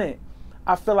Flint,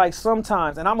 I feel like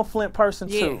sometimes, and I'm a Flint person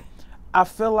too, I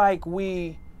feel like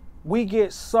we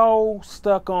get so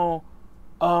stuck on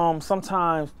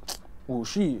sometimes, well,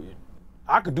 shit,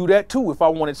 I could do that too if I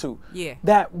wanted to. Yeah.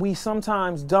 That we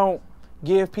sometimes don't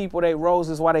give people their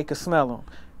roses while they could smell them.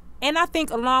 And I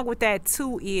think along with that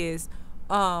too is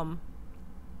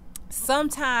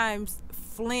sometimes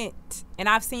Flint, and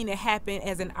I've seen it happen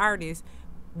as an artist,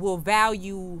 will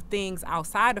value things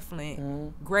outside of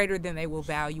Flint greater than they will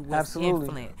value what's in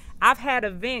Flint. I've had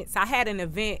events. I had an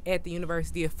event at the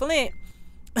University of Flint.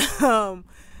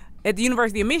 At the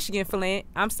University of Michigan, Flint,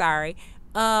 I'm sorry.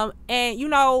 And you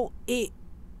know, it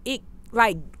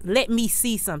like let me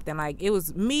see something. Like, it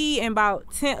was me and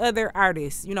about 10 other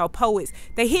artists, you know, poets.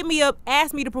 They hit me up,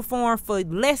 asked me to perform for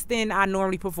less than I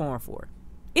normally perform for.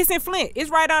 It's in Flint. It's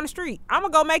right down the street. I'm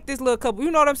gonna go make this little couple,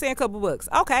 you know what I'm saying, couple bucks.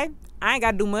 Okay, I ain't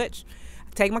gotta do much.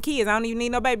 Take my kids. I don't even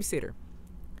need no babysitter.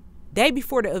 Day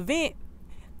before the event,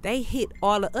 they hit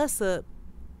all of us up.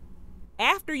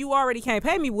 After you already can't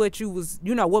pay me what you was,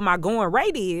 you know, what my going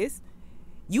rate is,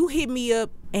 you hit me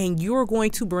up and you're going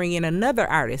to bring in another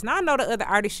artist. Now, I know the other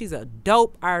artist, she's a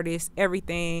dope artist,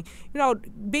 everything. You know,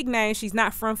 big name. She's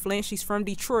not from Flint. She's from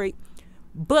Detroit.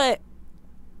 But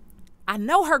I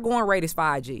know her going rate is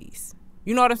 5 Gs.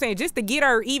 You know what I'm saying? Just to get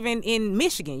her even in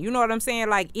Michigan. You know what I'm saying?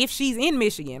 Like, if she's in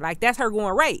Michigan, like, that's her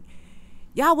going rate.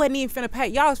 Y'all wasn't even finna pay.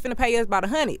 Y'all was finna pay us about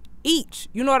 100 each.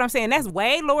 You know what I'm saying? That's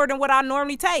way lower than what I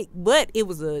normally take. But it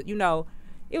was a, you know,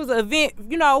 it was an event,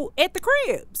 you know, at the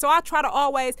crib. So I try to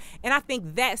always, and I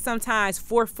think that sometimes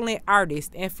for Flint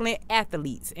artists and Flint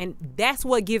athletes, and that's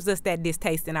what gives us that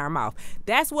distaste in our mouth.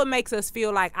 That's what makes us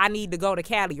feel like I need to go to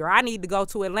Cali, or I need to go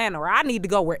to Atlanta, or I need to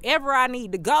go wherever I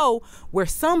need to go, where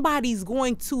somebody's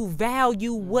going to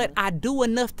value what I do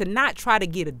enough to not try to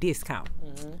get a discount.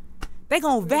 They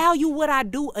gonna value what I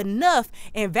do enough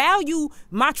and value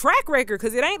my track record,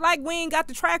 because it ain't like we ain't got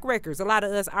the track records. A lot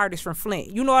of us artists from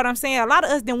Flint, you know what I'm saying? A lot of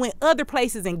us then went other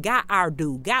places and got our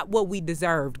due, got what we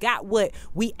deserved, got what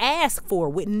we asked for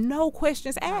with no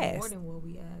questions asked. More than what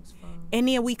we asked for. And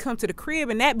then we come to the crib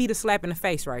and that be the slap in the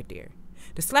face right there.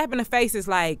 The slap in the face is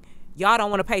like, y'all don't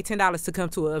want to pay $10 to come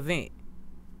to an event.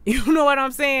 You know what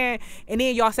I'm saying? And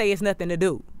then y'all say it's nothing to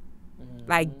do.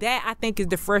 Like, that, I think, is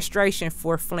the frustration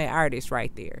for Flint artists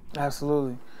right there.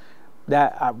 Absolutely.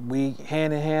 That we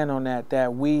hand in hand on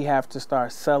that we have to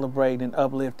start celebrating and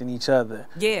uplifting each other.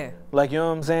 Yeah. Like, you know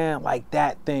what I'm saying? Like,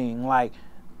 that thing, like,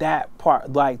 that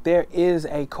part, like, there is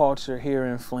a culture here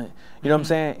in Flint. You know what I'm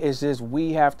saying? It's just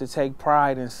we have to take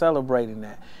pride in celebrating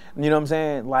that. You know what I'm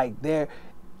saying? Like, there,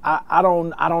 I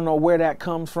don't know where that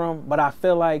comes from, but I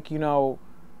feel like, you know,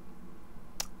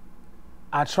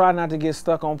 I try not to get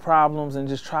stuck on problems and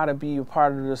just try to be a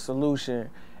part of the solution.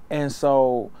 And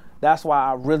so that's why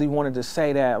I really wanted to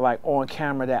say that, like, on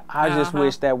camera, that I just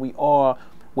wish that we all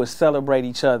would celebrate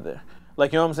each other.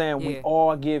 Like, you know what I'm saying? Yeah. We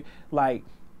all give, like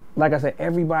I said,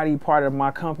 everybody part of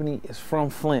my company is from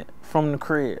Flint, from the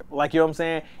crib. Like, you know what I'm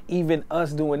saying? Even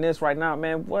us doing this right now,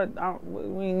 man,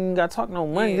 we ain't got to talk no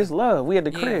money, just love. We at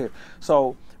the crib.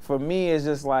 So for me, it's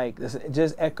just like,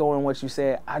 just echoing what you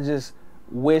said, I just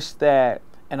wish that,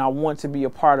 and I want to be a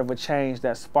part of a change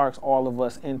that sparks all of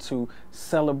us into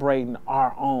celebrating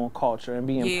our own culture and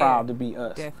being proud to be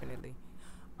us. Definitely.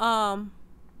 I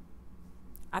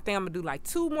think I'm gonna do like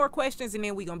 2 more questions and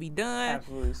then we're gonna be done.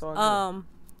 Absolutely.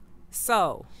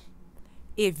 So,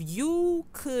 if you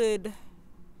could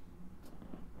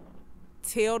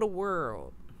tell the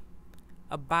world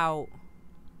about,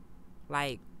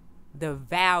 like, the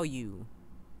value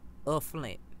of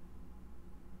Flint,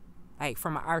 like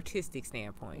from an artistic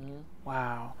standpoint.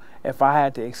 Wow. If I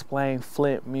had to explain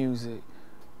Flint music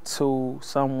to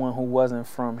someone who wasn't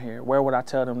from here, where would I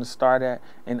tell them to start at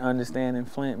in understanding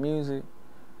Flint music?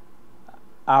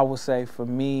 I would say for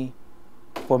me,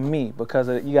 because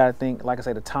you got to think, like I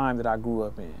say, the time that I grew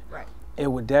up in. Right. It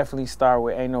would definitely start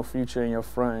with Ain't No Future in Your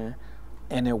Frontin',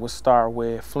 and it would start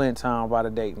with Flint Town by the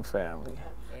Dayton Family.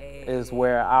 Is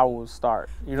where I would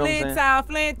start. You know what I'm saying?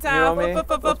 Flint Town, you know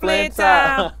what I mean? Flint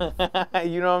Town.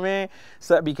 You know what I mean?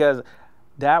 So because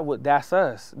that's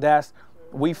us.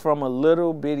 We from a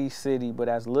little bitty city, but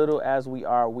as little as we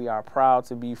are proud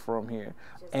to be from here.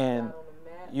 And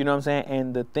you know what I'm saying?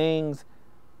 And the things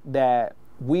that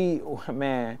we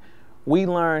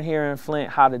learn here in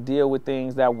Flint how to deal with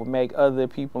things that would make other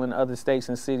people in other states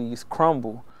and cities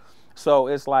crumble. So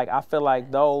it's like, I feel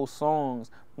like those songs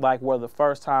like were the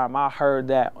first time I heard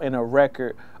that in a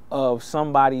record of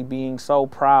somebody being so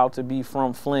proud to be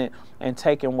from Flint and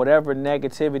taking whatever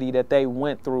negativity that they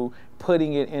went through,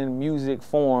 putting it in music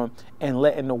form and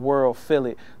letting the world feel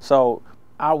it. So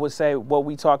I would say what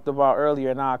we talked about earlier,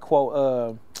 and I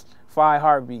quote 5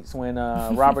 Heartbeats when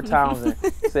Robert Townsend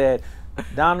said,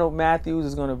 Donald Matthews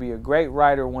is going to be a great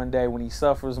writer one day when he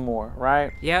suffers more,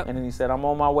 right? Yep. And then he said, I'm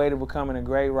on my way to becoming a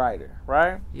great writer,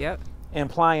 right? Yep.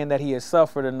 Implying that he had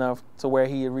suffered enough to where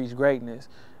he had reached greatness.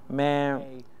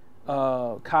 Man,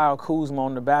 Kyle Kuzma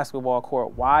on the basketball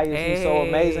court. Why is he so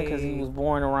amazing? Because he was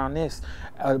born around this.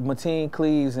 Mateen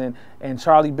Cleaves and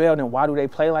Charlie Bell, then why do they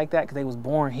play like that? Because they was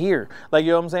born here. Like,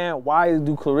 you know what I'm saying? Why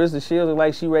do Clarissa Shields look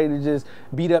like she ready to just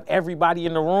beat up everybody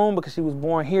in the room? Because she was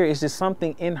born here. It's just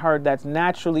something in her that's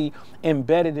naturally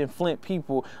embedded in Flint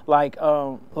people. Like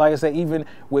I said, even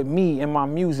with me and my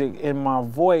music and my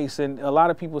voice, and a lot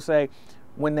of people say,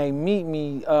 when they meet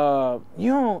me,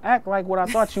 you don't act like what I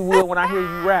thought you would when I hear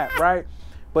you rap, right?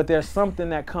 But there's something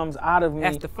that comes out of me.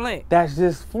 That's the Flint. That's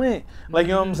just Flint. Like,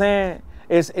 you know what I'm saying?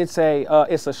 It's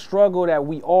a struggle that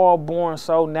we all born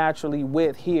so naturally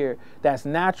with here. That's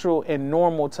natural and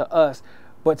normal to us.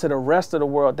 But to the rest of the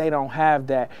world, they don't have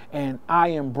that. And I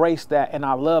embrace that, and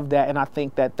I love that. And I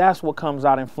think that that's what comes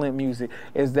out in Flint music,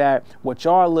 is that what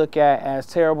y'all look at as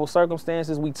terrible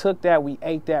circumstances, we took that, we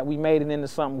ate that, we made it into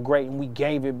something great, and we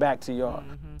gave it back to y'all.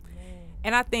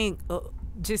 And I think,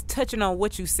 just touching on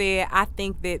what you said, I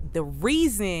think that the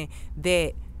reason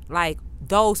that, like,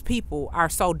 those people are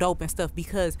so dope and stuff,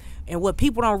 because, and what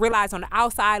people don't realize on the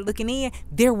outside looking in,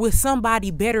 there was somebody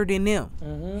better than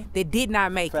them that did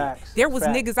not make it. There was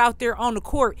niggas out there on the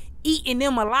court eating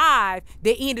them alive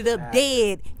that ended up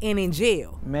dead and in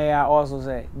jail. May I also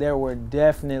say, there were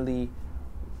definitely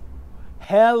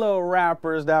hella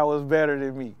rappers that was better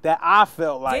than me, that I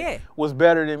felt like was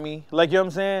better than me. Like, you know what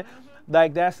I'm saying?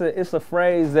 Like, it's a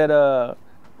phrase that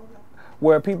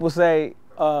where people say,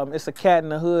 it's a cat in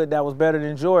the hood that was better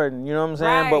than Jordan, you know what I'm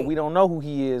saying? But we don't know who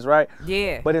he is, right?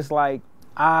 Yeah. But it's like,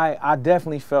 I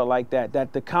definitely felt like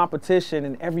that the competition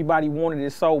and everybody wanted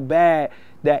it so bad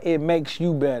that it makes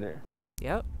you better.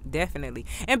 Yep, definitely.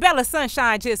 And Bella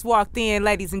Sunshine just walked in,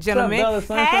 ladies and gentlemen. What's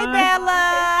up, Bella Hey, Sunshine?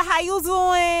 Bella, how you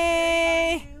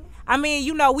doing? I mean,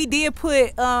 you know, we did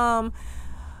put,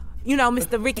 you know,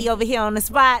 Mr. Ricky over here on the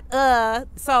spot.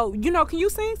 So, you know, can you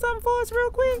sing something for us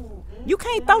real quick? You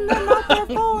can't throw nothing out there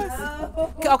for us.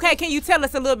 Okay, can you tell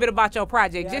us a little bit about your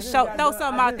project? Just throw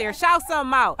something out there. Shout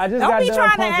something out. I just Don't got be done trying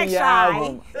to pumping act your shy.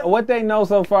 album. What they know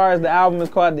so far is the album is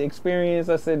called The Experience.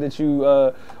 I said that you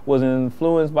was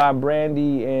influenced by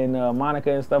Brandy and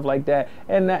Monica and stuff like that.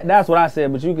 And that's what I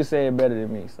said, but you can say it better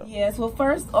than me. So. Yes, well,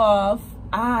 first off,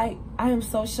 I am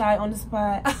so shy on the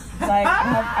spot. Like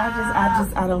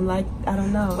I don't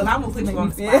know. Well, I'm gonna put you on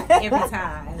the spot every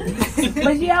time.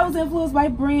 But yeah, I was influenced by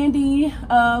Brandy,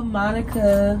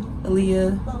 Monica,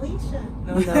 Aaliyah. Felicia.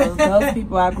 No, those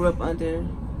people I grew up under.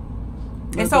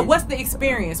 And so, what's the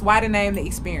experience? Why the name The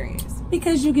Experience?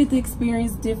 Because you get to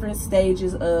experience different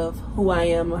stages of who I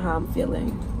am and how I'm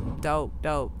feeling. Dope.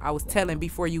 I was telling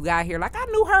before you got here, like I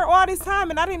knew her all this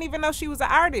time and I didn't even know she was an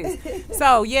artist.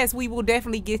 So yes, we will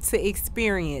definitely get to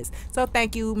experience. So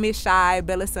thank you, Miss Shy,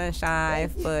 Bella Sunshine,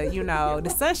 for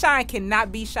the sunshine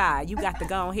cannot be shy. You got to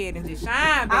go ahead and just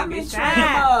shine, baby. I'm in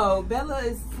shine. mode. Bella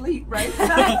is asleep right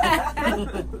now.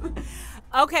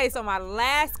 Okay, so my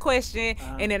last question,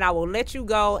 and then I will let you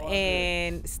go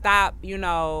and stop,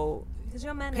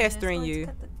 pestering you.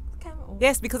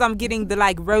 Yes, because I'm getting the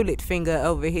roll it finger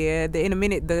over here. In a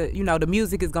minute, the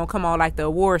music is gonna come on like the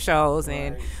award shows,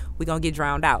 and we're gonna get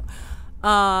drowned out.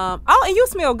 Oh, and you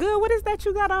smell good. What is that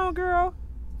you got on, girl?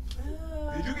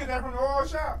 Did you get that from the oil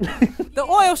shop? The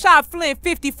oil shop, Flint,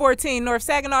 5014 North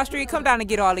Saginaw Street. Come down and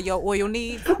get all of your oil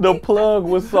needs. The plug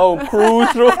was so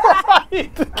crucial.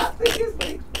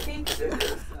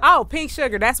 Oh, Pink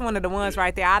Sugar. That's one of the ones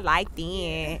right there. I like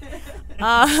that.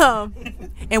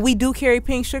 And we do carry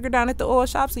Pink Sugar down at the oil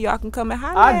shop, so y'all can come and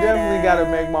holler. I definitely got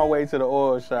to make my way to the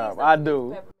oil shop. I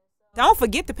do. Don't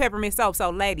forget the peppermint soap. So,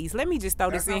 ladies, let me just throw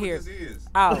this in here. This is.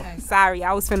 Oh, sorry.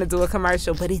 I was finna do a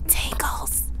commercial, but it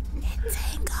tingles. It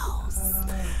tingles.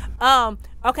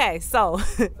 Okay, so.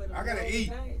 I gotta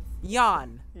eat.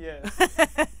 Yawn. Yeah.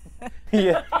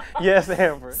 Yeah. Yes,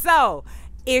 Amber. So,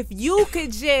 if you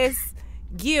could just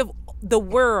give the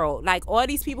world, like all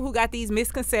these people who got these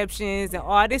misconceptions and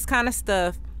all this kind of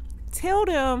stuff, tell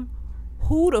them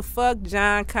who the fuck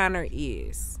John Connor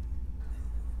is.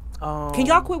 Can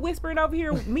y'all quit whispering over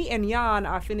here? Me and Jan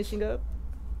are finishing up.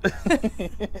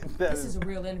 This is a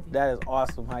real interview. That is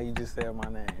awesome how you just said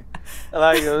my name.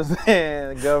 Like I was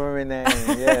saying, government name.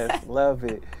 Yes, love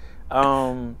it.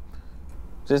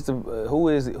 Who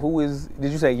is?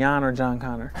 Did you say Jan or John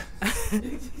Connor?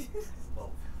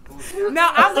 No,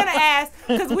 I'm gonna ask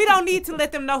because we don't need to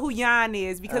let them know who Jan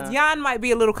is because Jan might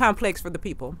be a little complex for the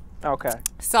people. Okay.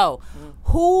 So,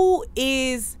 who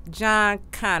is John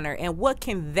Connor and what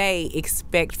can they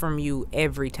expect from you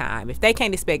every time? If they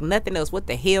can't expect nothing else, what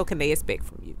the hell can they expect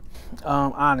from you?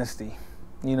 Honesty.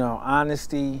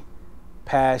 Honesty,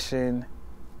 passion,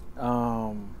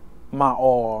 my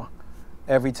all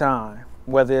every time.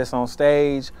 Whether it's on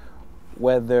stage,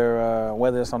 whether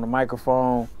it's on the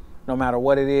microphone, no matter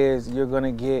what it is, you're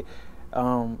gonna get.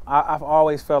 I've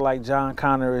always felt like John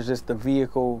Connor is just the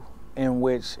vehicle in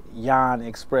which Jan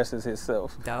expresses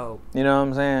himself. Dope. You know what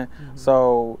I'm saying? Mm-hmm.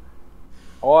 So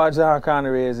all John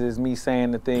Connor is me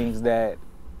saying the things that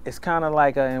it's kind of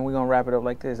like, and we're going to wrap it up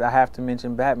like this. I have to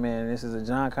mention Batman. This is a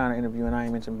John Connor interview, and I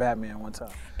ain't mentioned Batman one time.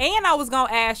 And I was going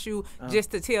to ask you just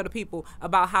to tell the people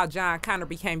about how John Connor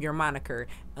became your moniker.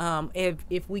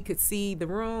 If we could see the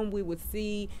room, we would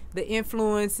see the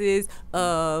influences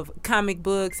of comic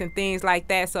books and things like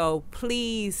that. So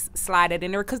please slide it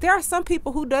in there, because there are some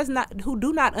people who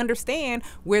do not understand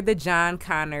where the John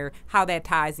Connor, how that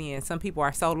ties in. Some people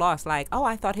are so lost, like, oh,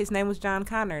 I thought his name was John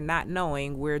Connor, not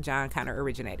knowing where John Connor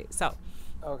originated. So,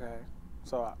 okay,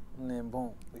 so and then boom,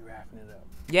 we wrapping it up.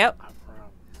 Yep. I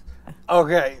promise.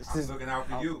 Okay, I'm looking out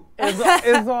for you.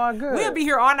 It's all good. We'll be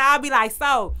here all night. I'll be like,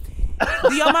 so,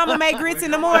 do your mama make grits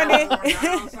in the morning?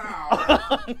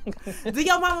 Do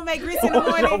your mama make grits in the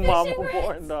morning? Your mama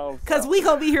born down south. Because we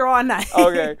gonna be here all night.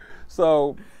 Okay,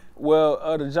 so,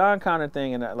 well, the John Connor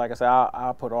thing, and like I said,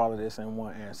 I'll put all of this in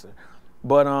one answer.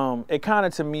 But it kind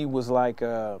of to me was like,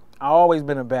 I always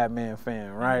been a Batman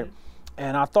fan, right? Mm-hmm.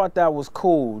 And I thought that was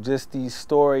cool, just the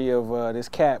story of this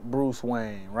cat, Bruce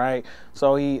Wayne, right?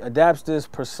 So he adapts this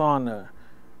persona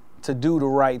to do the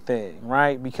right thing,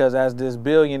 right? Because as this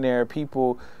billionaire,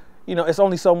 people, it's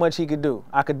only so much he could do.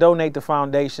 I could donate to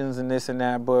foundations and this and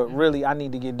that, but really I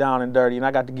need to get down and dirty, and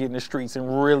I got to get in the streets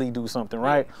and really do something,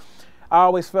 right? I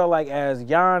always felt like as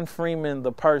Jan Freeman,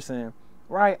 the person,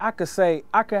 right, I could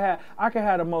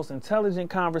have the most intelligent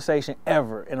conversation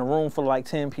ever in a room full of like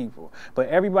 10 people. But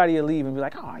everybody will leave and be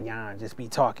like, oh, Jan just be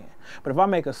talking. But if I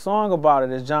make a song about it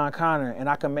as John Connor, and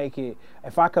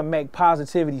if I can make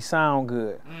positivity sound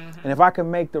good, and if I can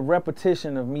make the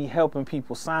repetition of me helping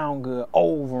people sound good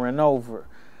over and over,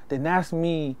 then that's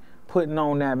me putting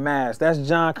on that mask. That's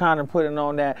John Connor putting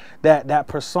on that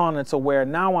persona to where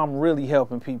now I'm really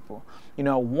helping people.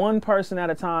 One person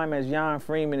at a time as Jan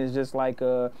Freeman is just like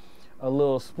a a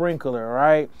little sprinkler,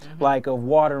 right? Like of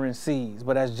watering seeds.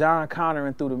 But as John Connor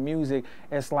and through the music,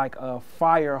 it's like a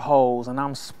fire hose, and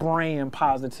I'm spraying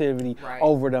positivity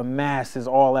over the masses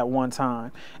all at one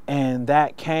time. And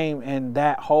that came, and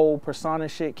that whole persona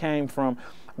shit came from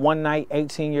one night,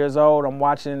 18 years old, I'm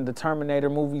watching the Terminator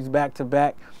movies back to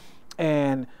back,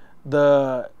 and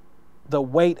the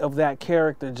weight of that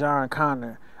character, John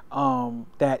Connor,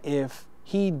 that if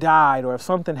he died or if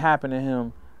something happened to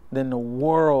him, then the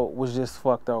world was just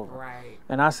fucked over. Right.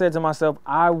 And I said to myself,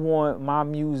 I want my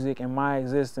music and my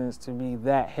existence to be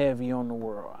that heavy on the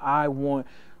world. I want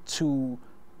to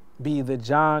be the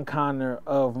John Connor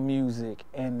of music.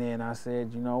 And then I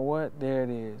said, you know what? There it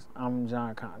is. I'm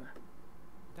John Connor.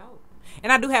 Dope.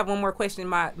 And I do have one more question.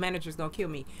 My manager's gonna kill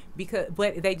me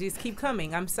but they just keep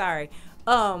coming. I'm sorry.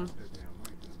 So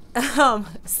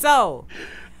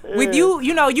with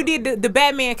you know, you did the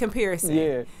Batman comparison.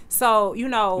 Yeah. So, you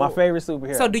know, my favorite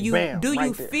superhero. So do you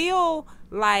right feel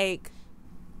like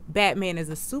Batman is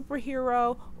a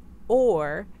superhero,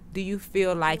 or do you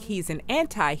feel like he's an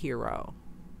anti-hero?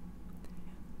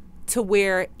 To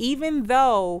where even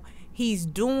though he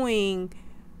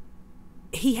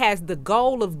has the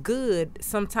goal of good,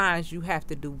 sometimes you have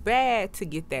to do bad to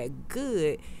get that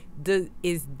good.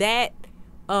 Is that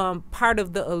part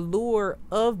of the allure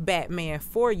of Batman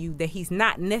for you, that he's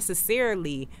not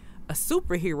necessarily a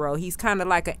superhero? He's kind of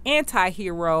like an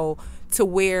anti-hero, to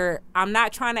where I'm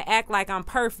not trying to act like I'm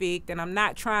perfect, and I'm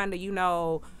not trying to, you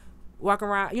know, walk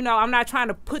around, you know, I'm not trying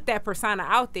to put that persona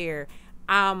out there.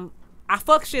 I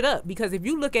fuck shit up, because if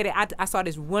you look at it, I saw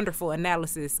this wonderful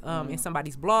analysis in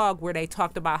somebody's blog where they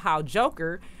talked about how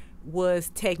Joker was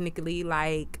technically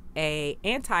like a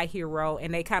anti-hero,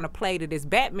 and they kind of played it as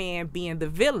Batman being the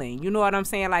villain. You know what I'm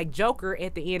saying? Like Joker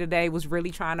at the end of the day was really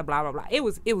trying to blah blah blah. It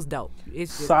was dope.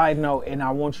 It's just, side note, and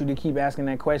I want you to keep asking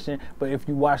that question, but if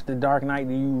you watch The Dark Knight,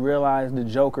 do you realize the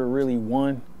Joker really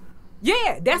won?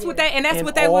 Yeah, that's what they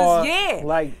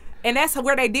like, and that's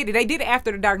where they did it. They did it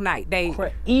after The Dark Knight.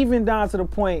 Even down to the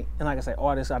point, and like I say,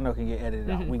 all this I know can get edited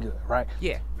out. We good, right?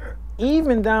 Yeah.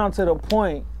 Even down to the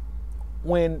point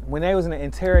when they was in the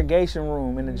interrogation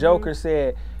room and the Joker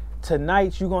said,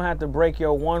 tonight you're gonna have to break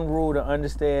your one rule to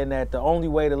understand that the only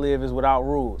way to live is without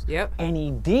rules. Yep. And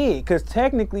he did, because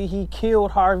technically he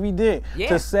killed Harvey Dent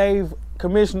to save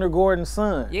Commissioner Gordon's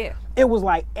son. Yeah. It was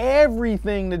like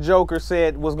everything the Joker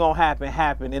said was gonna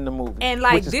happen in the movie. And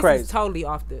like, which is this crazy. is totally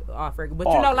off record. But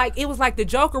you know, like, it was like the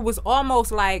Joker was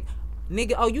almost like,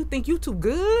 nigga, oh, you think you too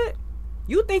good?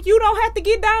 You think you don't have to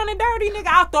get down and dirty, nigga?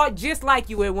 I thought just like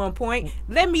you at one point.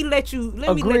 Let me let you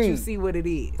see what it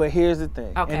is. But here's the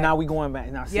thing. Okay. And now we going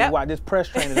back. Now see why this press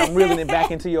training, I'm reeling it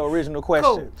back into your original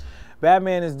question. Cool.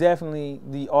 Batman is definitely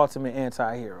the ultimate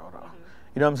anti-hero, though.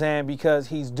 You know what I'm saying? Because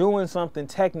he's doing something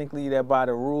technically that by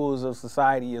the rules of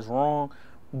society is wrong,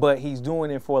 but he's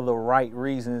doing it for the right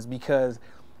reasons, because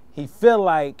he feel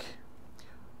like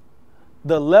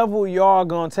the level y'all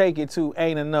gonna take it to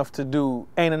ain't enough to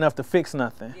fix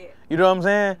nothing. Yeah. You know what I'm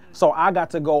saying? So I got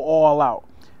to go all out.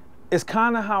 It's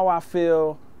kind of how I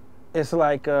feel. It's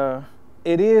like, it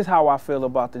is how I feel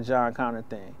about the John Connor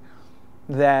thing.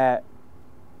 That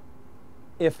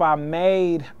if I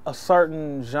made a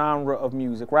certain genre of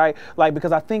music, right? Like,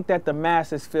 because I think that the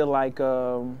masses feel like,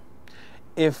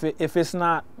 if it's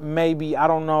not, maybe, I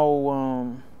don't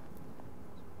know,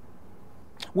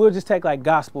 we'll just take like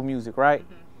gospel music, right?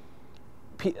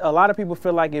 A lot of people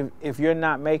feel like if you're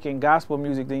not making gospel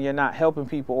music, then you're not helping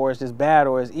people, or it's just bad,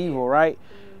 or it's evil, right?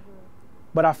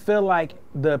 But I feel like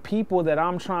the people that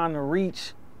I'm trying to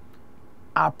reach,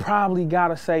 I probably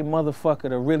gotta say motherfucker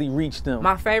to really reach them.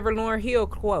 My favorite Lauryn Hill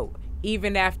quote: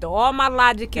 even after all my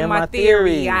logic and my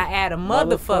theory, I add a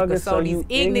motherfucker so these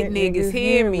ignorant niggas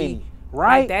hear me.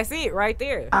 Right? Like, that's it right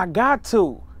there.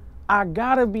 I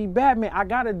gotta be Batman. I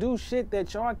gotta do shit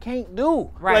that y'all can't do.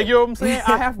 Right. Like, you know what I'm saying?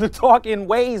 I have to talk in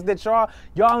ways that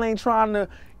y'all ain't trying to,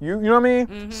 you know what I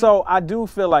mean? So I do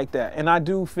feel like that. And I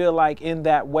do feel like in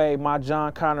that way, my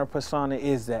John Connor persona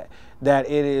is that it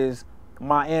is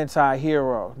my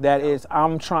anti-hero. That is,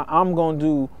 I'm gonna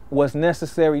do what's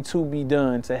necessary to be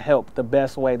done to help the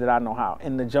best way that I know how.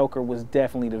 And the Joker was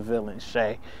definitely the villain,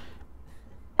 Shay.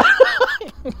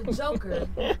 The Joker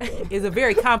is a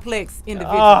very complex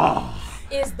individual.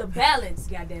 Is the balance,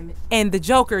 goddammit. And the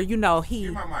Joker, you know,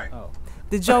 Give my mic.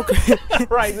 the Joker.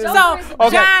 Right. So,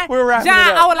 okay,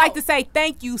 John, I would like to say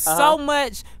thank you so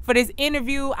much for this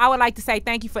interview. I would like to say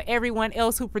thank you for everyone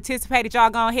else who participated. Y'all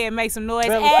go ahead and make some noise.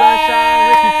 Sunshine,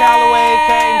 Ricky Calloway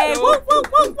came through. Woo, woo.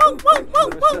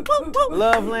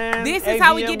 Loveland. This is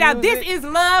how we get down. This is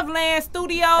Loveland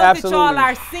Studios that y'all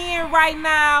are seeing right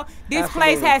now. This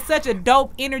place has such a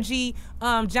dope energy.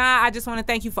 John, I just want to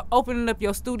thank you for opening up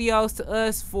your studios to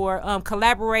us, for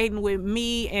collaborating with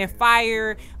me and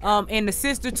Fire and the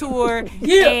Sister Tour,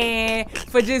 and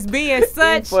for just being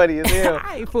such. Funny as hell.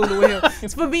 I ain't fooling with him.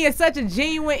 It's for being such a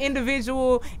genuine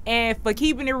individual, and for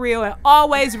keeping it real and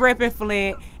always repping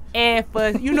Flint, and for,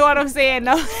 you know what I'm saying?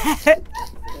 No.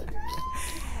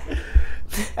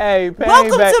 Hey,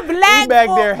 welcome to Black. He back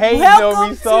there hating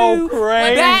on me so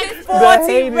crazy. Back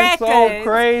 40 Records. So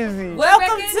crazy.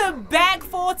 Welcome to Back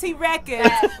 40 Records.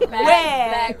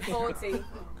 Back 40.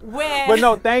 But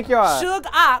no, thank y'all. Suge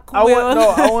Ock I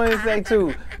want to say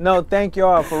too. No, thank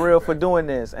y'all for real for doing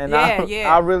this, and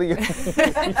I really.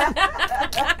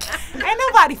 Ain't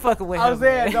nobody fucking with him. I'm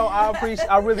saying, no,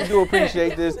 I really do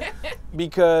appreciate this,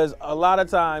 because a lot of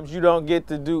times you don't get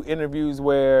to do interviews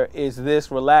where it's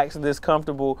this relaxed, this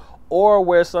comfortable, or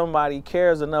where somebody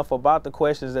cares enough about the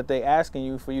questions that they asking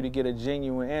you for you to get a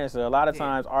genuine answer. A lot of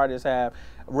times artists have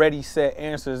ready set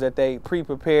answers that they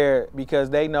pre-prepared because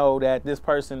they know that this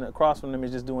person across from them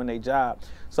is just doing their job.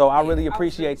 So I really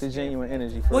appreciate the genuine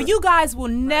energy. Well, you guys will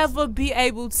never be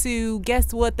able to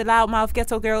guess what the Loudmouth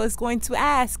Ghetto Girl is going to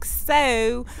ask.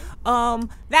 So,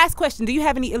 last question: do you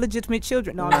have any illegitimate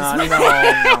children? No, no,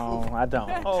 I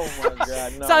don't. Oh my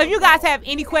God, no. So if you guys have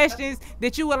any questions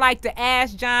that you would like to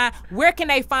ask John, where can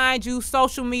they find you?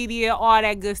 Social media, all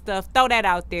that good stuff. Throw that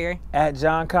out there. At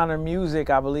John Connor Music,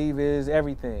 I believe, is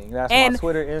everything. That's my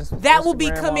Twitter, Instagram. That will be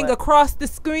coming across the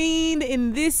screen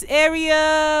in this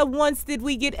area. Once that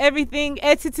we get everything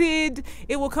edited,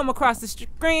 it will come across the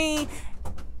screen.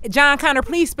 John Connor,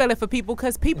 please spell it for people,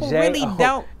 because people really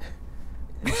don't.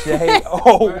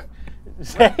 J-O. Y'all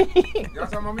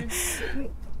talking about me?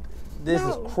 This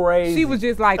is crazy. She was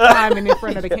just like climbing in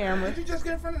front of the camera. Did you just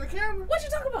get in front of the camera? What you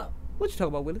talking about? What you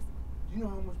talking about, Willis? You know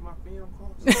how much my film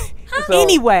costs? So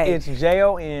anyway, it's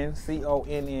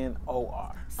JONCONNOR.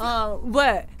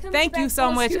 But thank you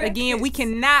so much again. We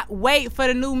cannot wait for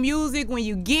the new music when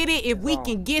you get it. If we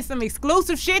can get some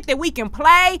exclusive shit that we can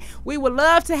play, we would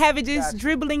love to have it just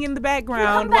dribbling in the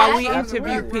background while we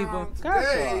interview people.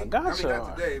 Gotcha. Not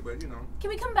today, but you know. Can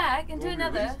we come back and do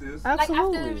another? Absolutely. Like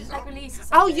after release or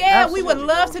something? Oh yeah, we would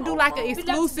love to do like an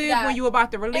exclusive when you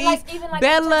about to release.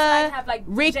 Bella,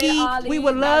 Ricky, we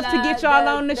would love to get y'all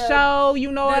on the show.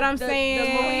 You know what I'm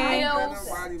saying?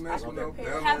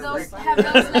 Have those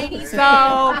ladies.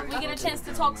 So we get a chance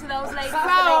to talk to those ladies.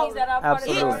 That are part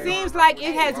of the it seems like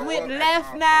it has went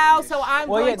left now. So I'm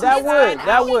going to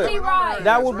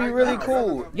that would be really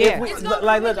cool. Yeah.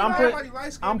 Look,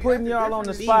 I'm putting y'all on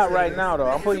the spot right now, though.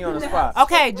 I'm putting you on the spot.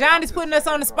 Okay, John is putting us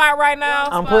on the spot right now.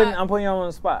 I'm putting y'all on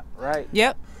the spot, right?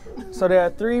 Yep. So there are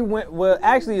 3 well,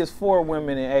 actually it's 4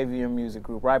 women in AVM Music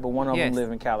Group, right? But one of them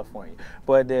live in California.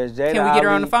 But there's Jada Ali. Can we get her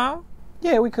on the phone?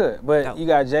 Yeah, we could. But you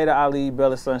got Jada Ali,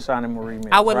 Bella Sunshine, and Marie Mills.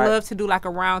 I would love to do like a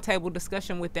round table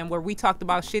discussion with them where we talked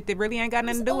about shit that really ain't got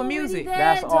nothing to do with music.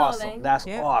 That's awesome. That's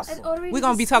awesome. We're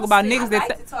gonna be talking about niggas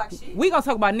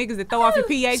that throw off your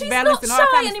pH balance and all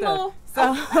kinds of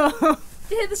stuff.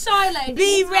 So the shy lady.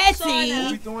 Be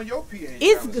ready. Be throwing your pH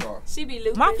balance off. She be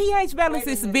looping. My pH balance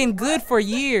has been good for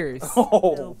years.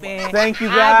 Oh, thank you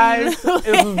guys. It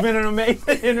has been an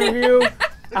amazing interview.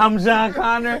 I'm John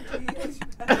Connor.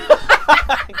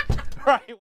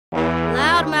 Right.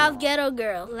 Loudmouth Ghetto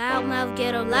Girl. Loudmouth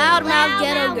Ghetto. Loudmouth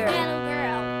Ghetto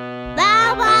Girl.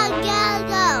 Loudmouth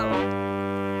Ghetto.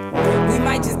 We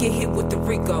might just get hit with the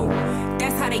Rico.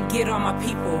 That's how they get on my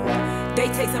people. They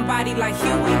take somebody like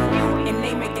Huey and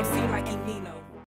they make them seem